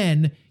 and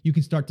then you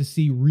can start to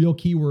see real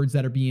keywords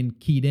that are being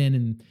keyed in,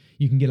 and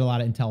you can get a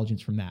lot of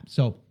intelligence from that.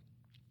 So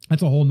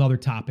that's a whole nother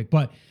topic,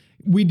 but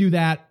we do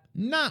that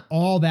not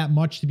all that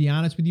much, to be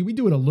honest with you. We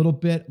do it a little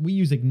bit. We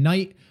use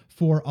Ignite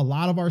for a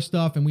lot of our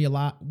stuff, and we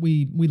allow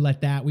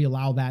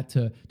that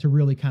to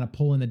really kind of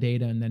pull in the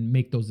data and then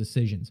make those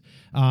decisions.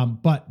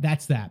 But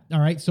that's that. All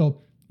right.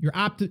 So your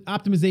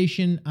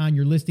optimization on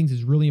your listings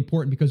is really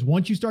important because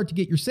once you start to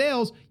get your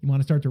sales, you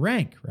want to start to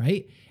rank,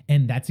 right?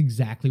 And that's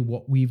exactly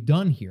what we've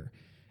done here.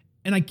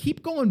 And I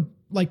keep going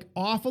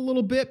off a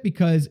little bit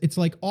because it's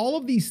like all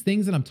of these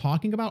things that I'm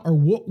talking about are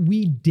what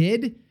we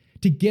did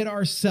to get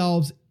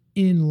ourselves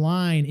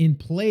in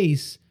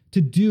place to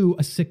do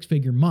a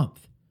 6-figure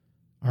month.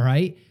 All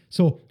right.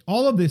 So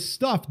all of this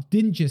stuff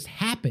didn't just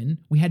happen.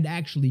 We had to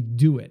actually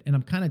do it. And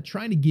I'm kind of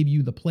trying to give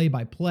you the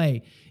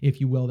play-by-play,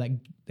 if you will,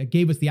 that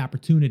gave us the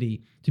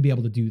opportunity to be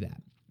able to do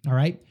that. All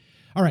right.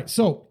 All right.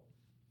 So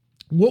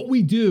what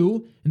we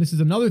do, and this is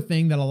another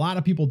thing that a lot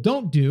of people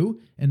don't do,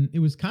 and it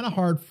was kind of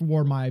hard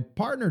for my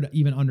partner to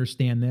even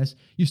understand this,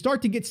 you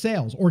start to get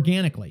sales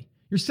organically.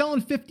 You're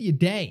selling 50 a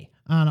day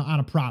on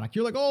a product.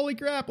 You're like, holy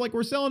crap, like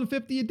we're selling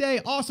 50 a day.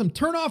 Awesome.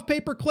 Turn off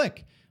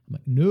pay-per-click. I'm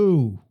like,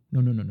 no.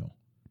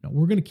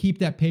 We're going to keep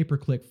that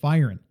pay-per-click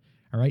firing.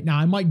 All right. Now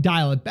I might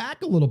dial it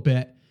back a little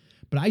bit,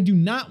 but I do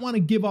not want to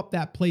give up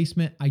that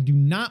placement. I do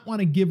not want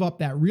to give up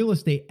that real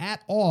estate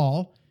at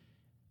all.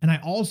 And I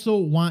also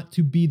want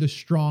to be the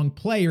strong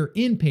player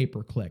in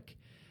pay-per-click.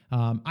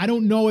 I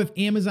don't know if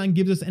Amazon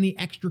gives us any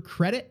extra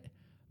credit,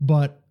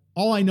 but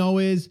all I know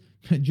is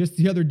just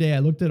the other day I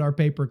looked at our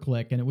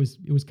pay-per-click and it was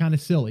kind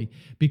of silly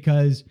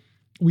because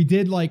we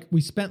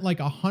spent like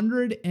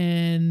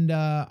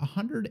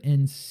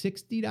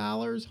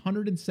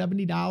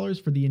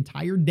 $170 for the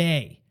entire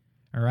day.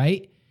 All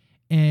right.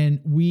 And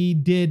we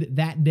did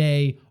that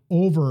day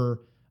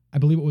over, I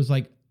believe it was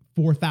like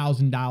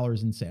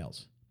 $4,000 in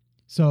sales.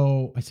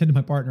 So I said to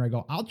my partner, I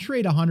go, I'll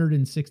trade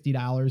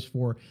 $160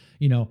 for,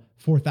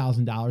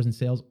 $4,000 in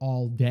sales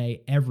all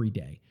day, every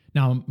day.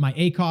 Now my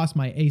ACOS,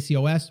 my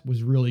ACOS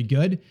was really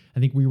good. I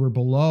think we were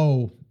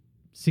below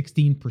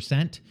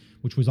 16%,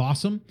 which was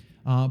awesome.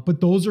 But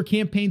those are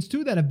campaigns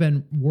too that have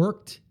been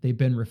worked. They've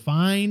been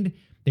refined.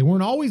 They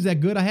weren't always that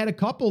good. I had a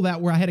couple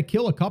that where I had to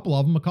kill a couple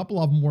of them. A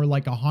couple of them were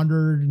like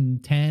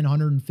 110,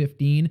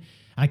 115.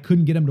 I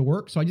couldn't get them to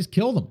work. So I just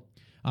killed them.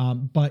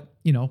 But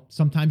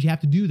sometimes you have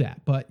to do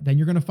that, but then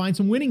you're going to find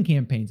some winning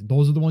campaigns.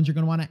 Those are the ones you're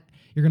going to want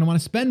to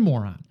spend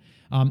more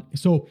on.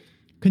 So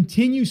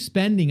continue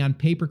spending on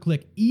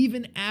pay-per-click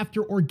even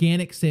after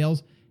organic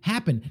sales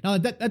happen. Now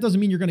that doesn't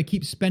mean you're going to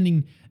keep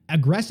spending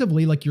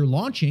aggressively like you're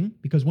launching,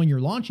 because when you're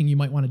launching, you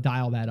might want to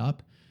dial that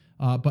up.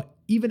 But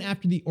even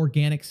after the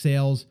organic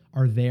sales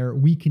are there,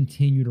 we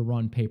continue to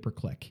run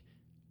pay-per-click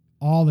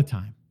all the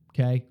time.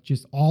 Okay.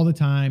 Just all the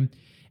time.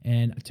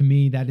 And to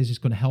me, that is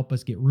just going to help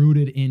us get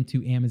rooted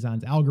into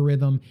Amazon's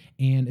algorithm,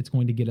 and it's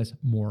going to get us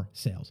more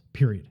sales,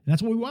 period. And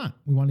that's what we want.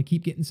 We want to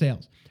keep getting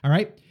sales. All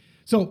right.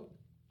 So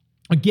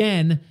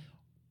again,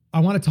 I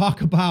want to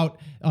talk about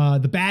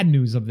the bad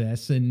news of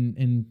this.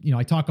 And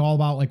I talk all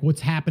about like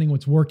what's happening,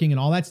 what's working and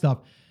all that stuff.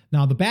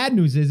 Now, the bad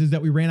news is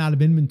that we ran out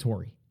of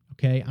inventory,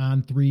 okay,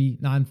 on 4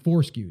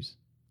 SKUs.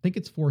 I think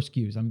it's 4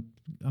 SKUs.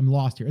 I'm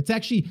lost here. It's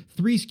actually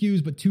 3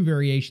 SKUs, but 2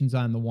 variations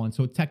on the one.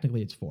 So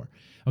technically it's 4.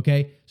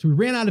 Okay. So we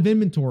ran out of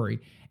inventory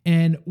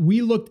and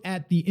we looked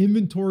at the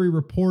inventory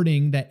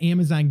reporting that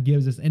Amazon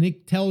gives us. And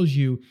it tells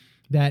you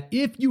that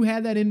if you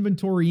had that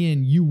inventory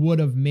in, you would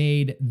have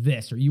made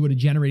this, or you would have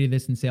generated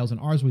this in sales.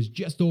 And ours was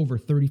just over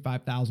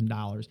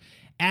 $35,000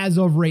 as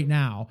of right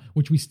now,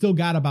 which we still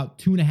got about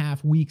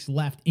 2.5 weeks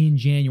left in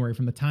January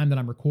from the time that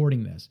I'm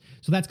recording this.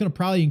 So that's going to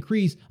probably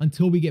increase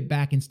until we get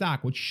back in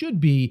stock, which should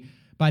be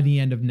by the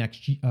end of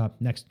I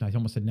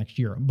almost said next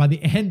year. By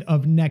the end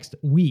of next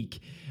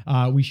week,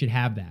 we should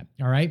have that.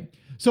 All right.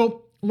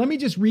 So let me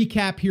just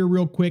recap here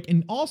real quick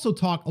and also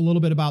talk a little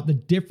bit about the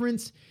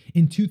difference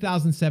in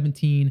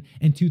 2017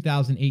 and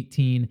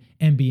 2018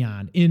 and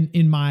beyond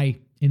in my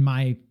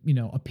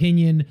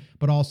opinion,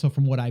 but also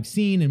from what I've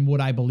seen and what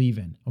I believe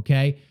in.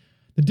 Okay.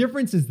 The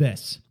difference is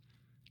this.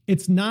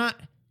 It's not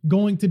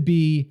going to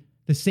be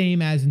the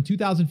same as in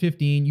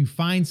 2015. You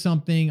find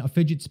something, a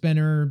fidget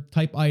spinner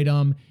type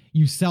item,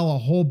 you sell a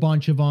whole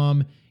bunch of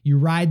them, you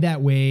ride that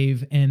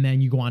wave, and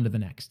then you go on to the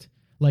next.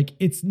 Like,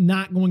 it's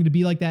not going to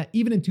be like that.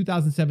 Even in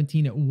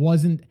 2017, it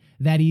wasn't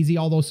that easy,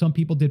 although some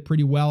people did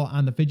pretty well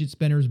on the fidget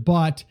spinners,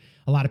 but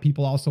a lot of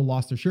people also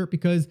lost their shirt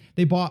because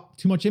they bought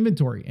too much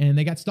inventory and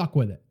they got stuck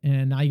with it.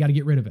 And now you got to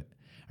get rid of it.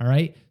 All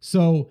right.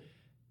 So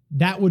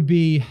that would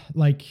be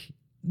like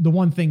the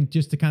one thing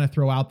just to kind of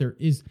throw out there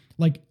is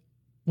like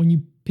when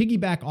you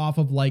piggyback off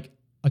of like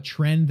a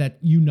trend that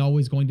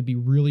is going to be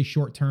really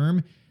short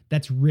term,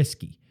 that's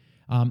risky.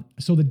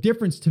 So the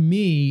difference to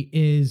me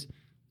is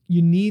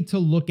you need to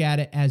look at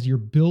it as you're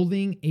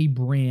building a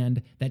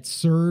brand that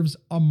serves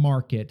a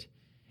market,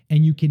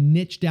 and you can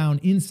niche down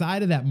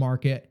inside of that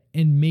market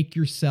and make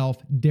yourself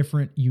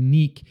different,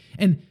 unique.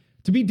 And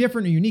to be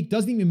different or unique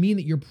doesn't even mean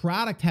that your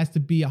product has to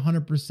be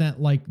 100%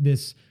 like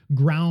this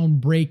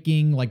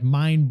groundbreaking, like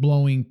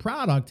mind-blowing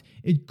product.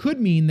 It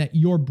could mean that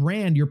your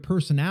brand, your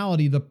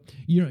personality,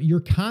 your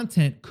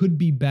content could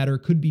be better,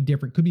 could be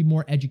different, could be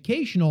more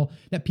educational,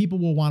 that people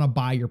will want to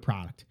buy your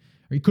product.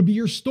 Or it could be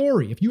your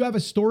story. If you have a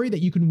story that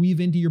you can weave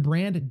into your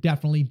brand,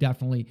 definitely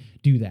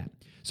do that.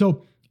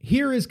 So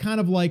here is kind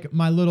of like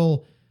my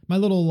little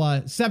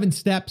 7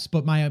 steps,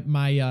 but my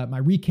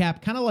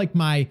recap, kind of like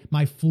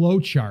my flow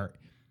chart.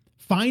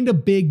 Find a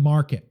big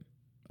market,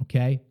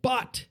 okay?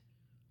 But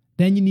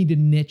then you need to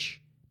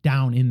niche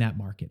down in that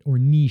market, or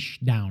niche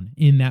down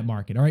in that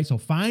market. All right. So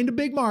find a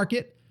big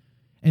market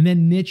and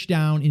then niche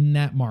down in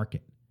that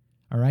market.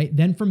 All right.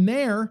 Then from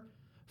there,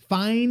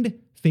 find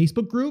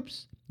Facebook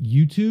groups,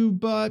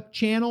 YouTube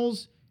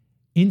channels,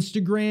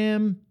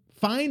 Instagram,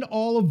 find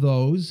all of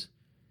those.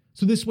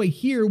 So this way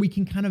here, we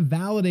can kind of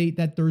validate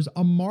that there's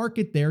a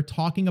market there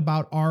talking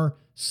about our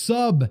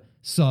sub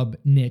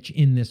niche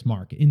in this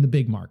market, in the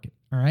big market.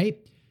 All right.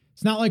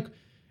 It's not like,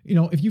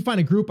 if you find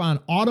a group on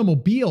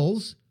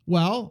automobiles,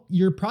 well,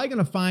 you're probably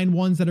going to find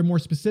ones that are more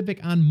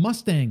specific on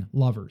Mustang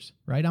lovers,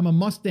 right? I'm a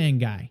Mustang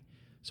guy.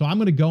 So I'm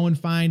going to go and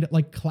find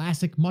like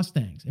classic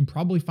Mustangs and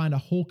probably find a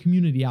whole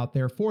community out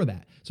there for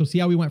that. So see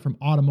how we went from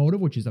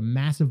automotive, which is a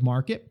massive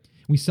market.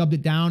 We subbed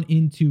it down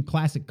into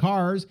classic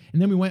cars.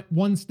 And then we went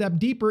one step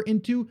deeper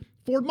into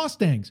Ford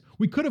Mustangs.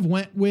 We could have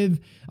went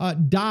with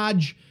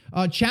Dodge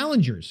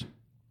Challengers.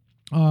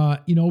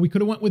 We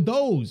could have went with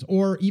those,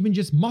 or even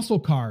just muscle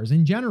cars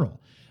in general.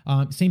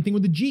 Same thing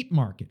with the Jeep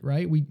market,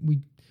 right? We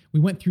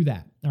went through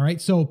that. All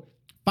right. So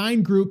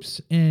find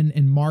groups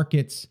and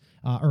markets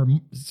or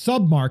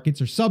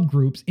sub-markets or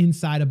subgroups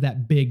inside of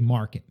that big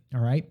market.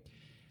 All right.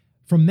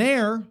 From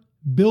there,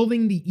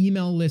 building the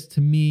email list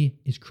to me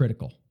is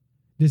critical.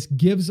 This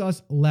gives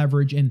us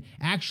leverage. And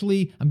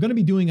actually, I'm going to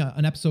be doing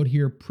an episode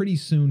here pretty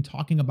soon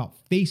talking about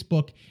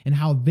Facebook and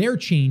how they're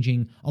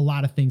changing a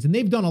lot of things. And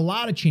they've done a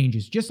lot of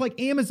changes, just like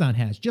Amazon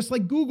has, just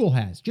like Google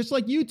has, just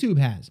like YouTube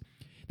has.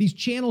 These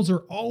channels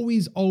are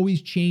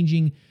always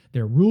changing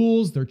their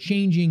rules. They're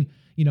changing,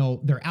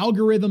 their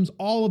algorithms,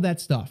 all of that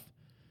stuff.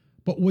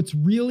 But what's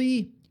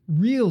really,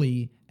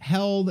 really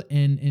held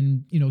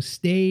and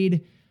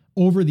stayed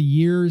over the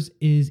years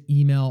is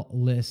email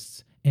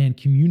lists and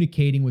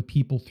communicating with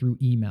people through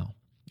email.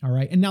 All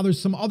right. And now there's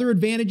some other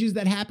advantages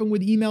that happen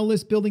with email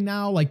list building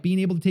now, like being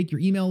able to take your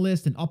email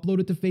list and upload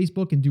it to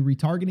Facebook and do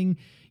retargeting,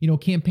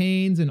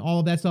 campaigns and all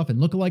of that stuff and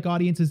lookalike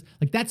audiences.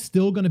 Like that's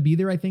still going to be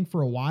there, I think,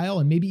 for a while,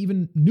 and maybe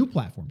even new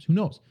platforms. Who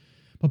knows?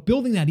 But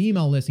building that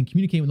email list and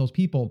communicating with those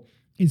people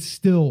is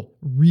still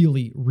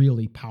really,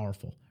 really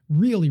powerful.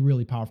 Really,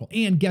 really powerful.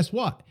 And guess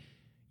what?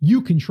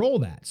 You control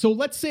that. So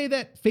let's say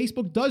that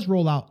Facebook does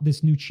roll out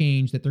this new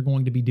change that they're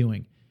going to be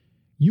doing.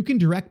 You can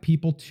direct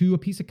people to a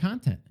piece of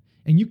content,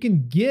 and you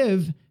can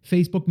give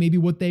Facebook maybe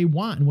what they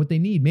want and what they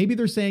need. Maybe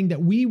they're saying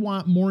that we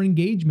want more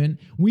engagement.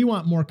 We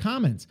want more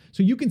comments.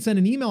 So you can send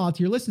an email out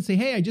to your list and say,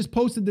 hey, I just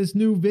posted this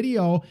new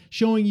video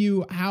showing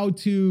you how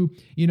to,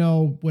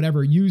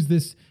 use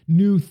this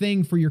new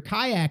thing for your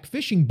kayak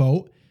fishing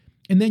boat.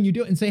 And then you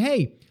do it and say,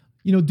 hey,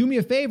 do me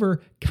a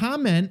favor,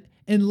 comment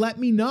and let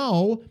me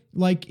know,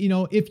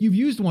 if you've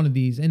used one of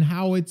these and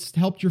how it's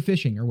helped your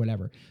fishing or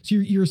whatever. So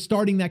you're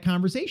starting that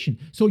conversation.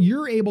 So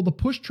you're able to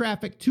push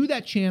traffic to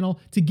that channel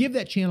to give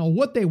that channel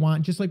what they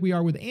want, just like we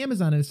are with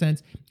Amazon in a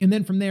sense. And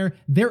then from there,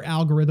 their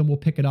algorithm will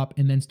pick it up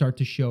and then start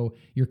to show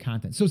your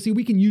content. So see,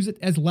 we can use it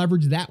as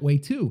leverage that way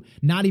too,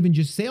 not even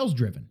just sales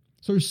driven.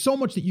 So there's so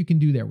much that you can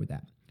do there with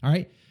that. All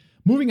right.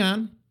 Moving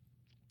on,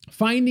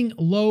 finding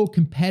low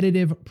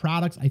competitive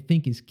products, I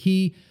think, is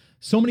key.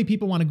 So many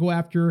people want to go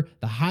after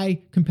the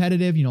high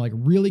competitive,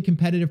 really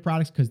competitive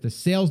products because the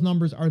sales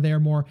numbers are there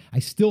more. I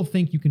still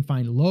think you can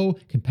find low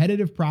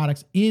competitive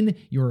products in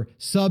your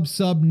sub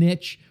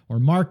niche or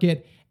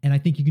market. And I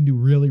think you can do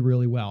really,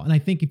 really well. And I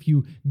think if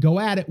you go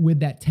at it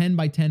with that 10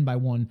 by 10 by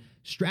 1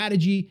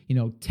 strategy,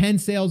 10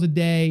 sales a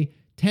day,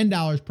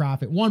 $10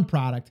 profit, one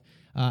product,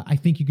 I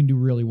think you can do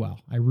really well.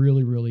 I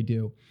really, really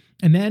do.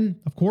 And then,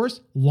 of course,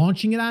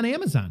 launching it on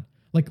Amazon.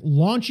 Like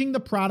launching the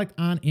product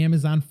on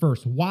Amazon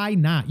first. Why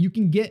not? You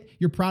can get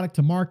your product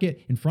to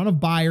market in front of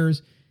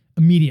buyers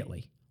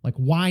immediately. Like,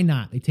 why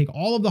not? They take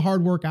all of the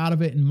hard work out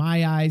of it in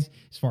my eyes.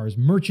 As far as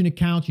merchant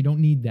accounts, you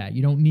don't need that.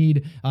 You don't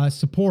need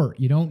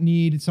support. You don't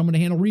need someone to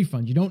handle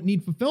refunds. You don't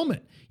need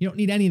fulfillment. You don't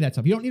need any of that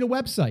stuff. You don't need a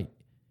website.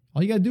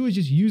 All you got to do is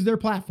just use their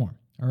platform.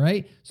 All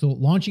right. So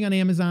launching on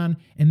Amazon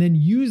and then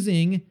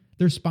using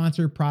their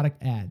sponsored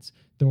product ads,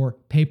 their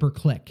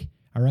pay-per-click.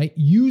 All right.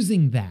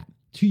 Using that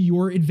to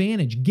your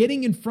advantage,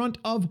 getting in front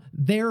of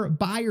their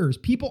buyers.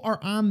 People are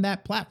on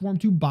that platform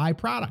to buy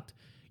product.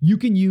 You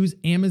can use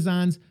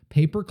Amazon's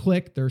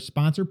pay-per-click, their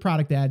sponsored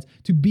product ads,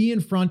 to be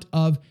in front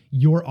of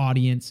your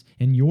audience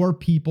and your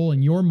people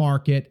and your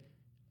market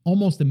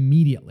almost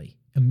immediately.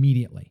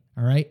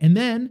 All right. And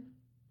then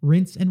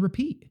rinse and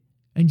repeat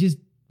and just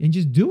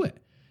do it.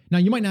 Now,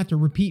 you might not have to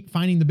repeat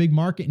finding the big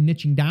market and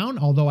niching down,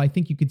 although I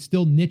think you could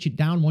still niche it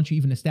down once you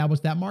even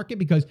establish that market,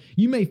 because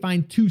you may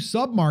find 2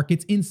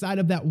 sub-markets inside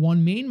of that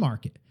one main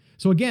market.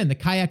 So again, the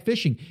kayak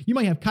fishing, you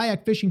might have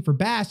kayak fishing for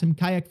bass and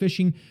kayak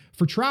fishing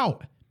for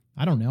trout.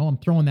 I don't know. I'm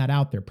throwing that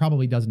out there.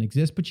 Probably doesn't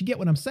exist, but you get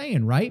what I'm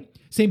saying, right?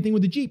 Same thing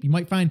with the Jeep. You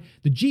might find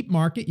the Jeep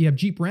market, you have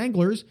Jeep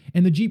Wranglers,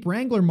 and the Jeep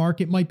Wrangler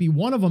market might be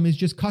one of them is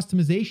just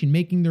customization,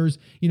 making theirs,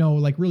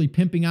 really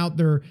pimping out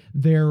their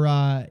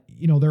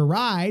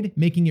ride,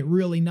 making it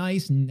really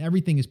nice and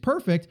everything is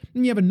perfect.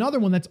 And you have another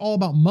one that's all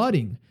about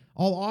mudding,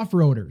 all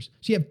off-roaders.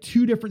 So you have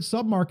 2 different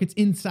sub-markets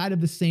inside of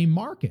the same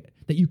market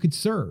that you could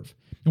serve.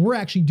 And we're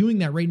actually doing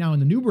that right now in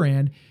the new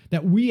brand,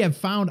 that we have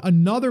found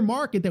another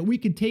market that we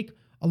could take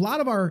a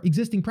lot of our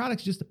existing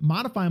products, just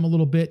modify them a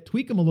little bit,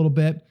 tweak them a little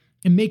bit,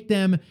 and make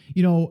them,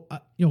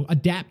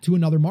 adapt to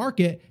another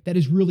market that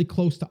is really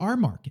close to our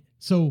market.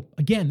 So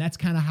again, that's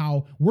kind of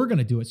how we're going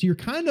to do it. So you're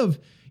kind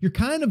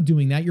of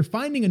doing that. You're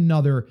finding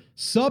another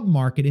sub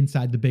market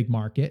inside the big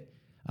market,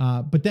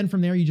 but then from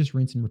there you just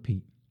rinse and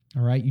repeat.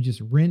 All right, you just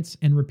rinse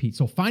and repeat.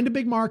 So find a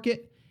big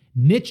market,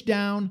 niche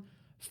down,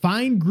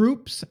 Find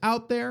groups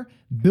out there,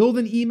 build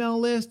an email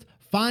list,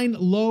 find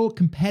low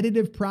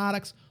competitive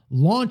products,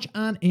 launch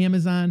on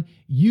Amazon,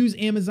 use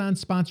Amazon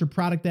sponsored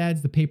product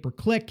ads, the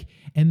pay-per-click,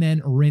 and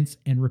then rinse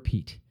and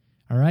repeat.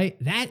 All right.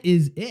 That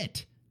is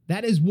it.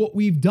 That is what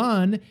we've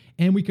done,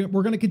 and we're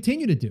going to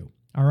continue to do.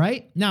 All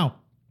right. Now,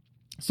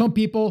 some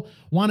people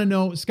want to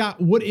know,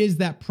 Scott, what is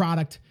that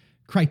product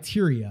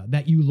criteria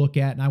that you look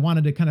at? And I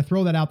wanted to kind of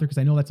throw that out there because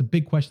I know that's a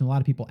big question a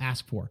lot of people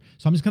ask for.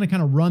 So I'm just going to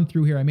kind of run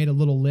through here. I made a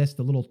little list,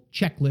 a little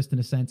checklist in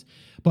a sense.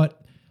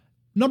 But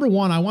number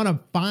one, I want to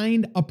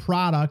find a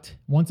product.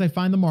 Once I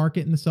find the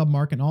market and the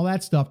sub-market and all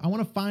that stuff, I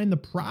want to find the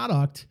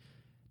product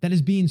that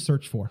is being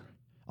searched for.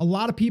 A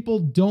lot of people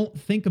don't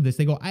think of this.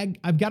 They go,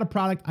 I've got a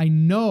product I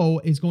know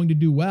is going to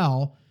do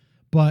well,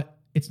 but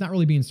it's not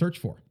really being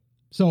searched for.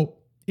 So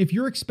if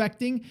you're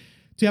expecting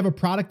to have a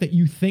product that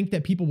you think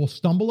that people will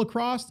stumble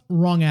across,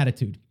 wrong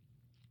attitude.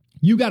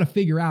 You got to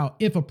figure out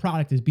if a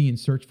product is being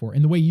searched for.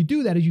 And the way you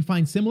do that is you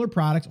find similar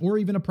products or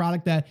even a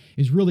product that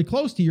is really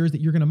close to yours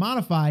that you're going to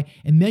modify,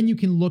 and then you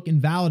can look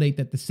and validate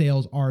that the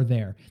sales are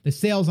there. The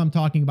sales I'm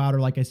talking about are,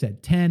 like I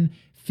said, 10,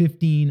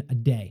 15 a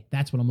day.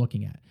 That's what I'm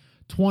looking at.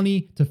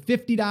 $20 to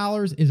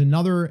 $50 is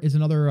another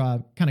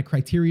kind of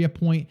criteria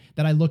point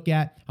that I look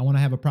at. I want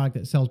to have a product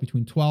that sells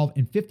between $12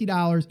 and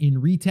 $50 in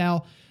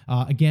retail.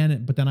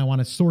 Again, but then I want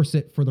to source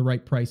it for the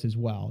right price as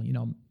well. You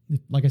know,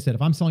 like I said,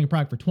 if I'm selling a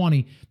product for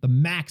 20, the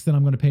max that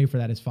I'm going to pay for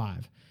that is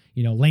 5.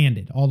 You know,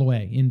 landed all the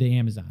way into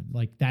Amazon.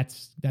 Like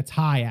that's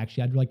high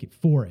actually. I'd like it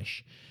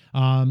 4-ish.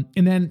 And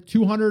then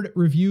 200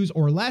 reviews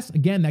or less.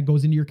 Again, that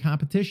goes into your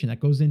competition. That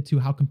goes into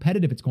how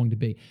competitive it's going to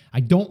be. I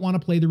don't want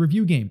to play the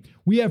review game.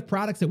 We have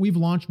products that we've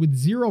launched with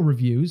 0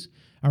 reviews.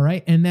 All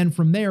right. And then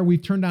from there,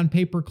 we've turned on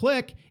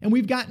pay-per-click and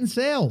we've gotten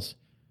sales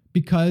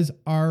because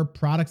our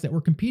products that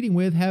we're competing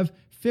with have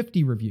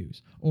 50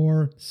 reviews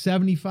or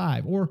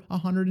 75 or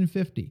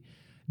 150.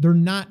 They're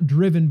not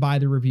driven by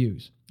the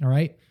reviews. All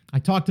right. I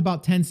talked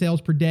about 10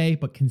 sales per day,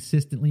 but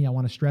consistently, I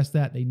want to stress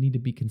that they need to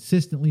be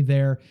consistently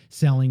there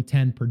selling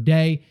 10 per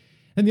day.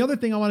 And the other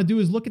thing I want to do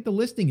is look at the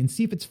listing and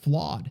see if it's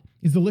flawed.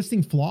 Is the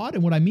listing flawed?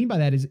 And what I mean by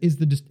that is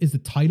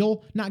the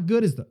title not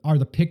good? Are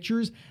the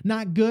pictures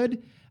not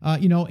good?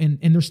 And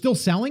they're still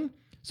selling.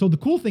 So the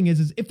cool thing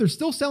is if they're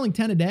still selling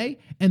 10 a day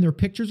and their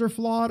pictures are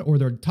flawed or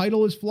their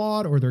title is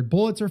flawed or their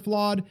bullets are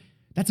flawed,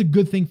 that's a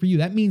good thing for you.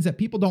 That means that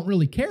people don't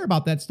really care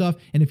about that stuff.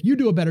 And if you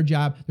do a better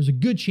job, there's a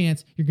good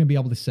chance you're going to be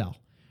able to sell.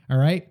 All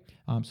right.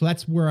 So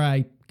that's where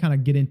I kind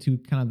of get into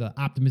kind of the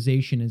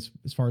optimization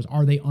as far as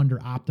are they under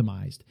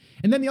optimized?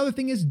 And then the other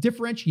thing is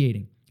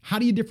differentiating. How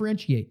do you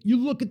differentiate? You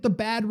look at the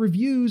bad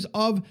reviews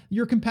of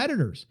your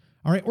competitors.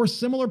 All right. Or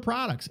similar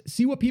products.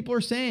 See what people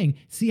are saying.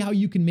 See how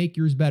you can make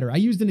yours better. I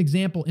used an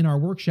example in our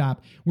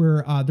workshop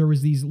where there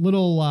was these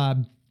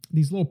little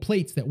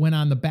plates that went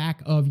on the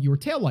back of your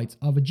taillights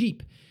of a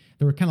Jeep.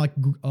 They were kind of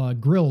like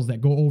grills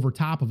that go over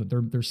top of it.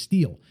 They're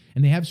steel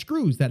and they have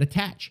screws that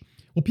attach.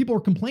 Well, people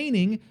were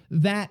complaining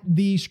that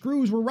the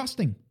screws were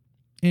rusting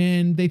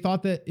and they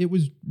thought that it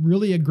was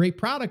really a great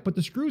product, but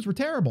the screws were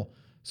terrible.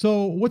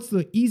 So what's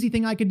the easy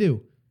thing I could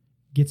do?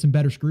 Get some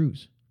better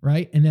screws,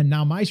 right? And then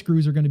now my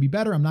screws are going to be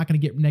better. I'm not going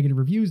to get negative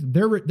reviews.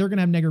 They're going to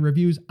have negative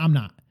reviews. I'm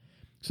not.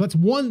 So that's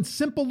one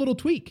simple little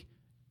tweak.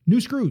 New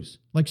screws,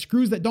 like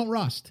screws that don't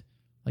rust.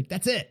 Like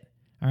that's it.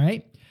 All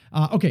right.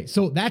 Okay,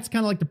 so that's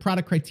kind of like the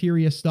product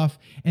criteria stuff.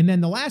 And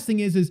then the last thing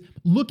is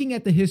looking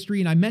at the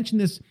history, and I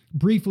mentioned this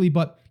briefly,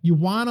 but you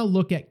want to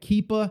look at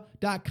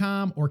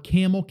Keepa.com or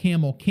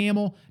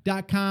camel.com,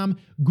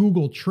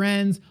 Google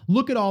Trends,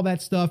 look at all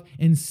that stuff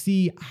and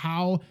see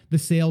how the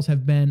sales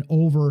have been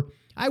over,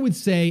 I would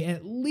say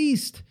at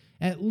least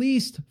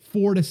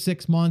 4 to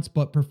 6 months,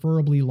 but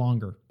preferably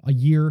longer, a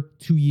year,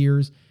 2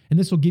 years. And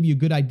this will give you a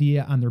good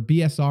idea on their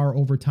BSR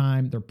over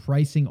time, their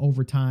pricing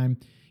over time.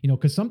 You know,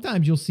 because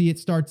sometimes you'll see it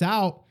starts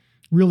out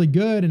really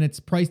good and it's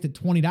priced at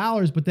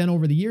 $20, but then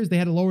over the years they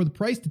had to lower the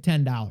price to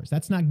 $10.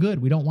 That's not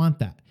good. We don't want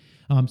that.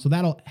 So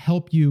that'll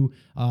help you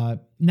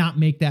not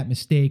make that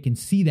mistake and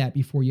see that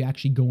before you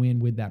actually go in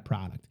with that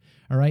product.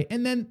 All right.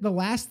 And then the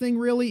last thing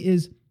really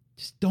is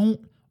just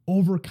don't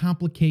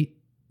overcomplicate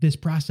this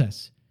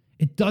process.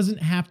 It doesn't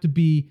have to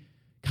be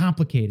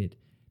complicated.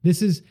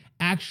 This is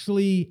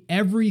actually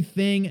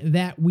everything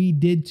that we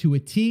did to a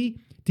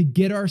T to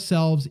get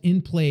ourselves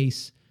in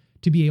place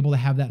to be able to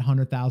have that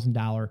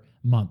 $100,000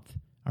 month.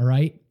 All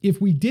right.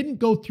 If we didn't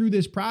go through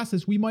this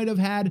process, we might have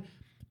had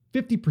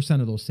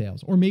 50% of those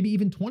sales, or maybe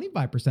even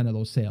 25% of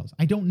those sales.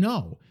 I don't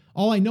know.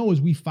 All I know is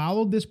we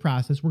followed this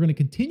process. We're going to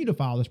continue to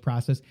follow this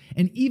process.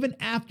 And even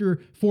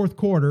after fourth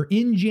quarter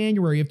in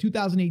January of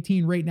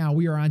 2018, right now,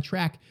 we are on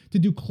track to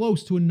do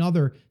close to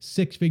another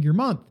 6-figure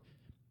month.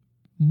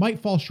 Might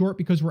fall short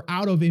because we're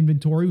out of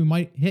inventory. We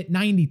might hit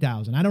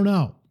 90,000. I don't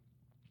know.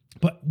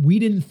 But we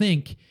didn't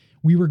think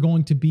we were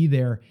going to be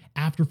there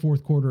after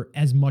fourth quarter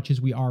as much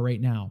as we are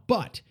right now.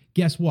 But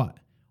guess what?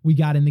 We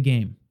got in the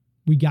game.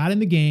 We got in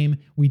the game.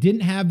 We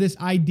didn't have this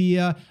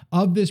idea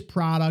of this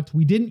product.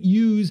 We didn't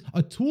use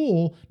a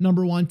tool,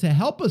 number one, to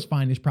help us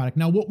find this product.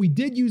 Now, what we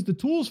did use the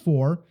tools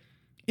for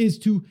is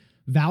to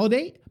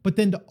validate, but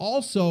then to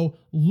also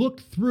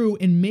look through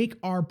and make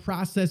our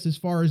process as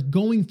far as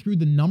going through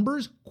the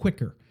numbers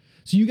quicker.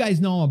 So you guys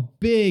know I'm a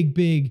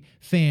big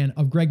fan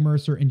of Greg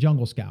Mercer and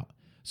Jungle Scout.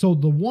 So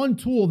the one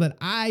tool that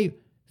I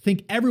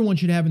think everyone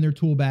should have in their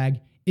tool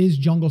bag is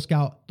Jungle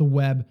Scout,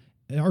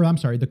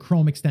 the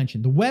Chrome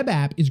extension. The web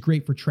app is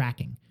great for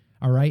tracking.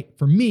 All right.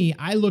 For me,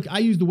 I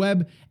use the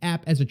web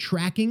app as a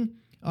tracking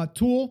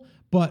tool,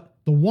 but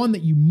the one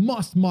that you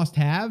must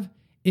have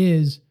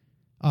is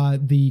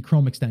the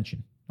Chrome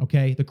extension.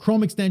 Okay. The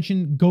Chrome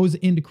extension goes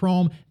into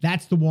Chrome.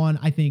 That's the one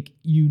I think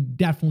you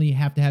definitely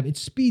have to have. It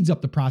speeds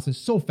up the process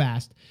so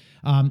fast.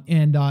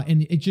 And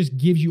it just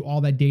gives you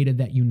all that data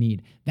that you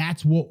need.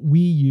 That's what we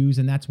use.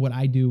 And that's what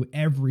I do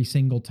every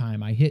single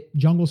time. I hit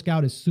Jungle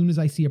Scout as soon as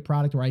I see a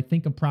product or I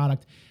think a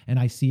product and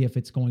I see if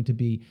it's going to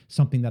be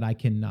something that I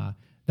can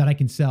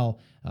sell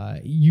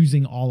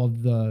using all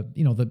of the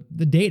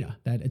data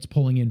that it's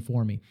pulling in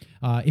for me.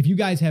 If you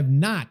guys have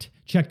not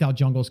checked out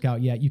Jungle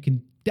Scout yet, you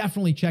can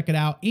definitely check it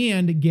out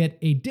and get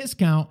a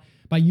discount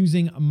by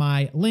using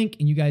my link.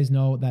 And you guys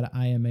know that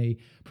I am a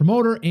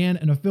promoter and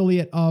an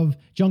affiliate of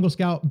Jungle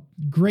Scout.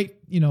 Great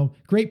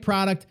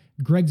product.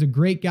 Greg's a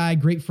great guy,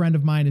 great friend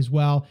of mine as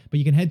well. But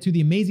you can head to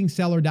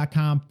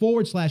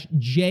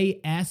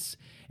theamazingseller.com/JS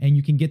and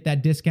you can get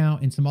that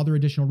discount and some other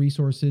additional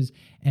resources.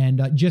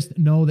 And just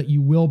know that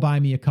you will buy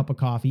me a cup of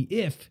coffee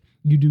if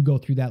you do go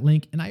through that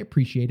link. And I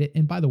appreciate it.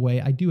 And by the way,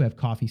 I do have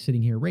coffee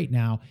sitting here right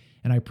now,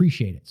 and I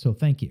appreciate it. So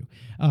thank you.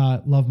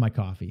 Love my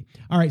coffee.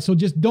 All right. So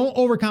just don't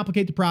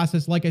overcomplicate the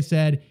process, like I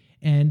said.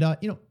 And,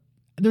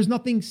 there's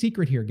nothing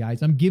secret here,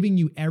 guys. I'm giving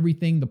you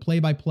everything, the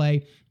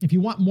play-by-play. If you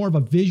want more of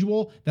a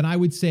visual, then I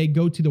would say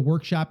go to the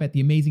workshop at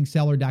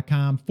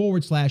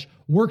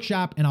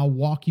theamazingseller.com/workshop, and I'll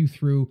walk you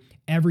through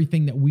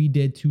everything that we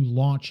did to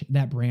launch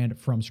that brand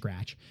from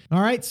scratch.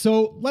 All right,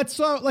 so let's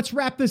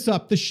wrap this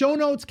up. The show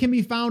notes can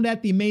be found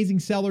at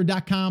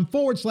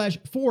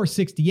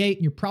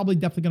theamazingseller.com/468. You're probably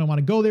definitely going to want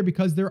to go there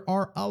because there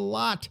are a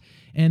lot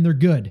and they're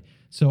good.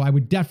 So I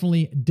would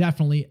definitely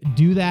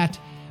do that.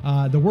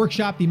 The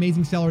workshop,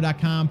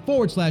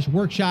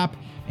 theamazingseller.com/workshop,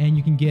 and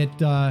you can get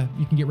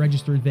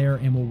registered there,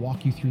 and we'll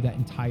walk you through that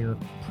entire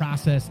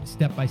process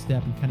step by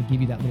step and kind of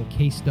give you that little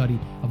case study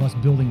of us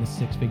building the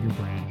six-figure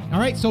brand. All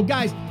right, so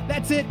guys,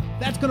 that's it.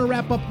 That's going to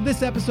wrap up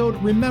this episode.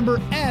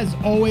 Remember, as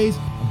always,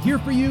 I'm here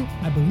for you.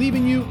 I believe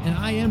in you, and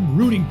I am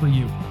rooting for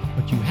you.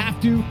 But you have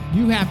to.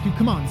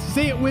 Come on,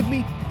 say it with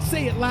me.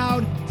 Say it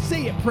loud.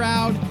 Say it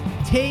proud.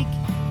 Take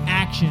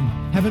action.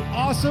 Have an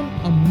awesome,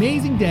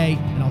 amazing day,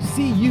 and I'll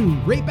see you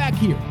right back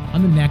here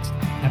on the next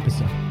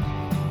episode.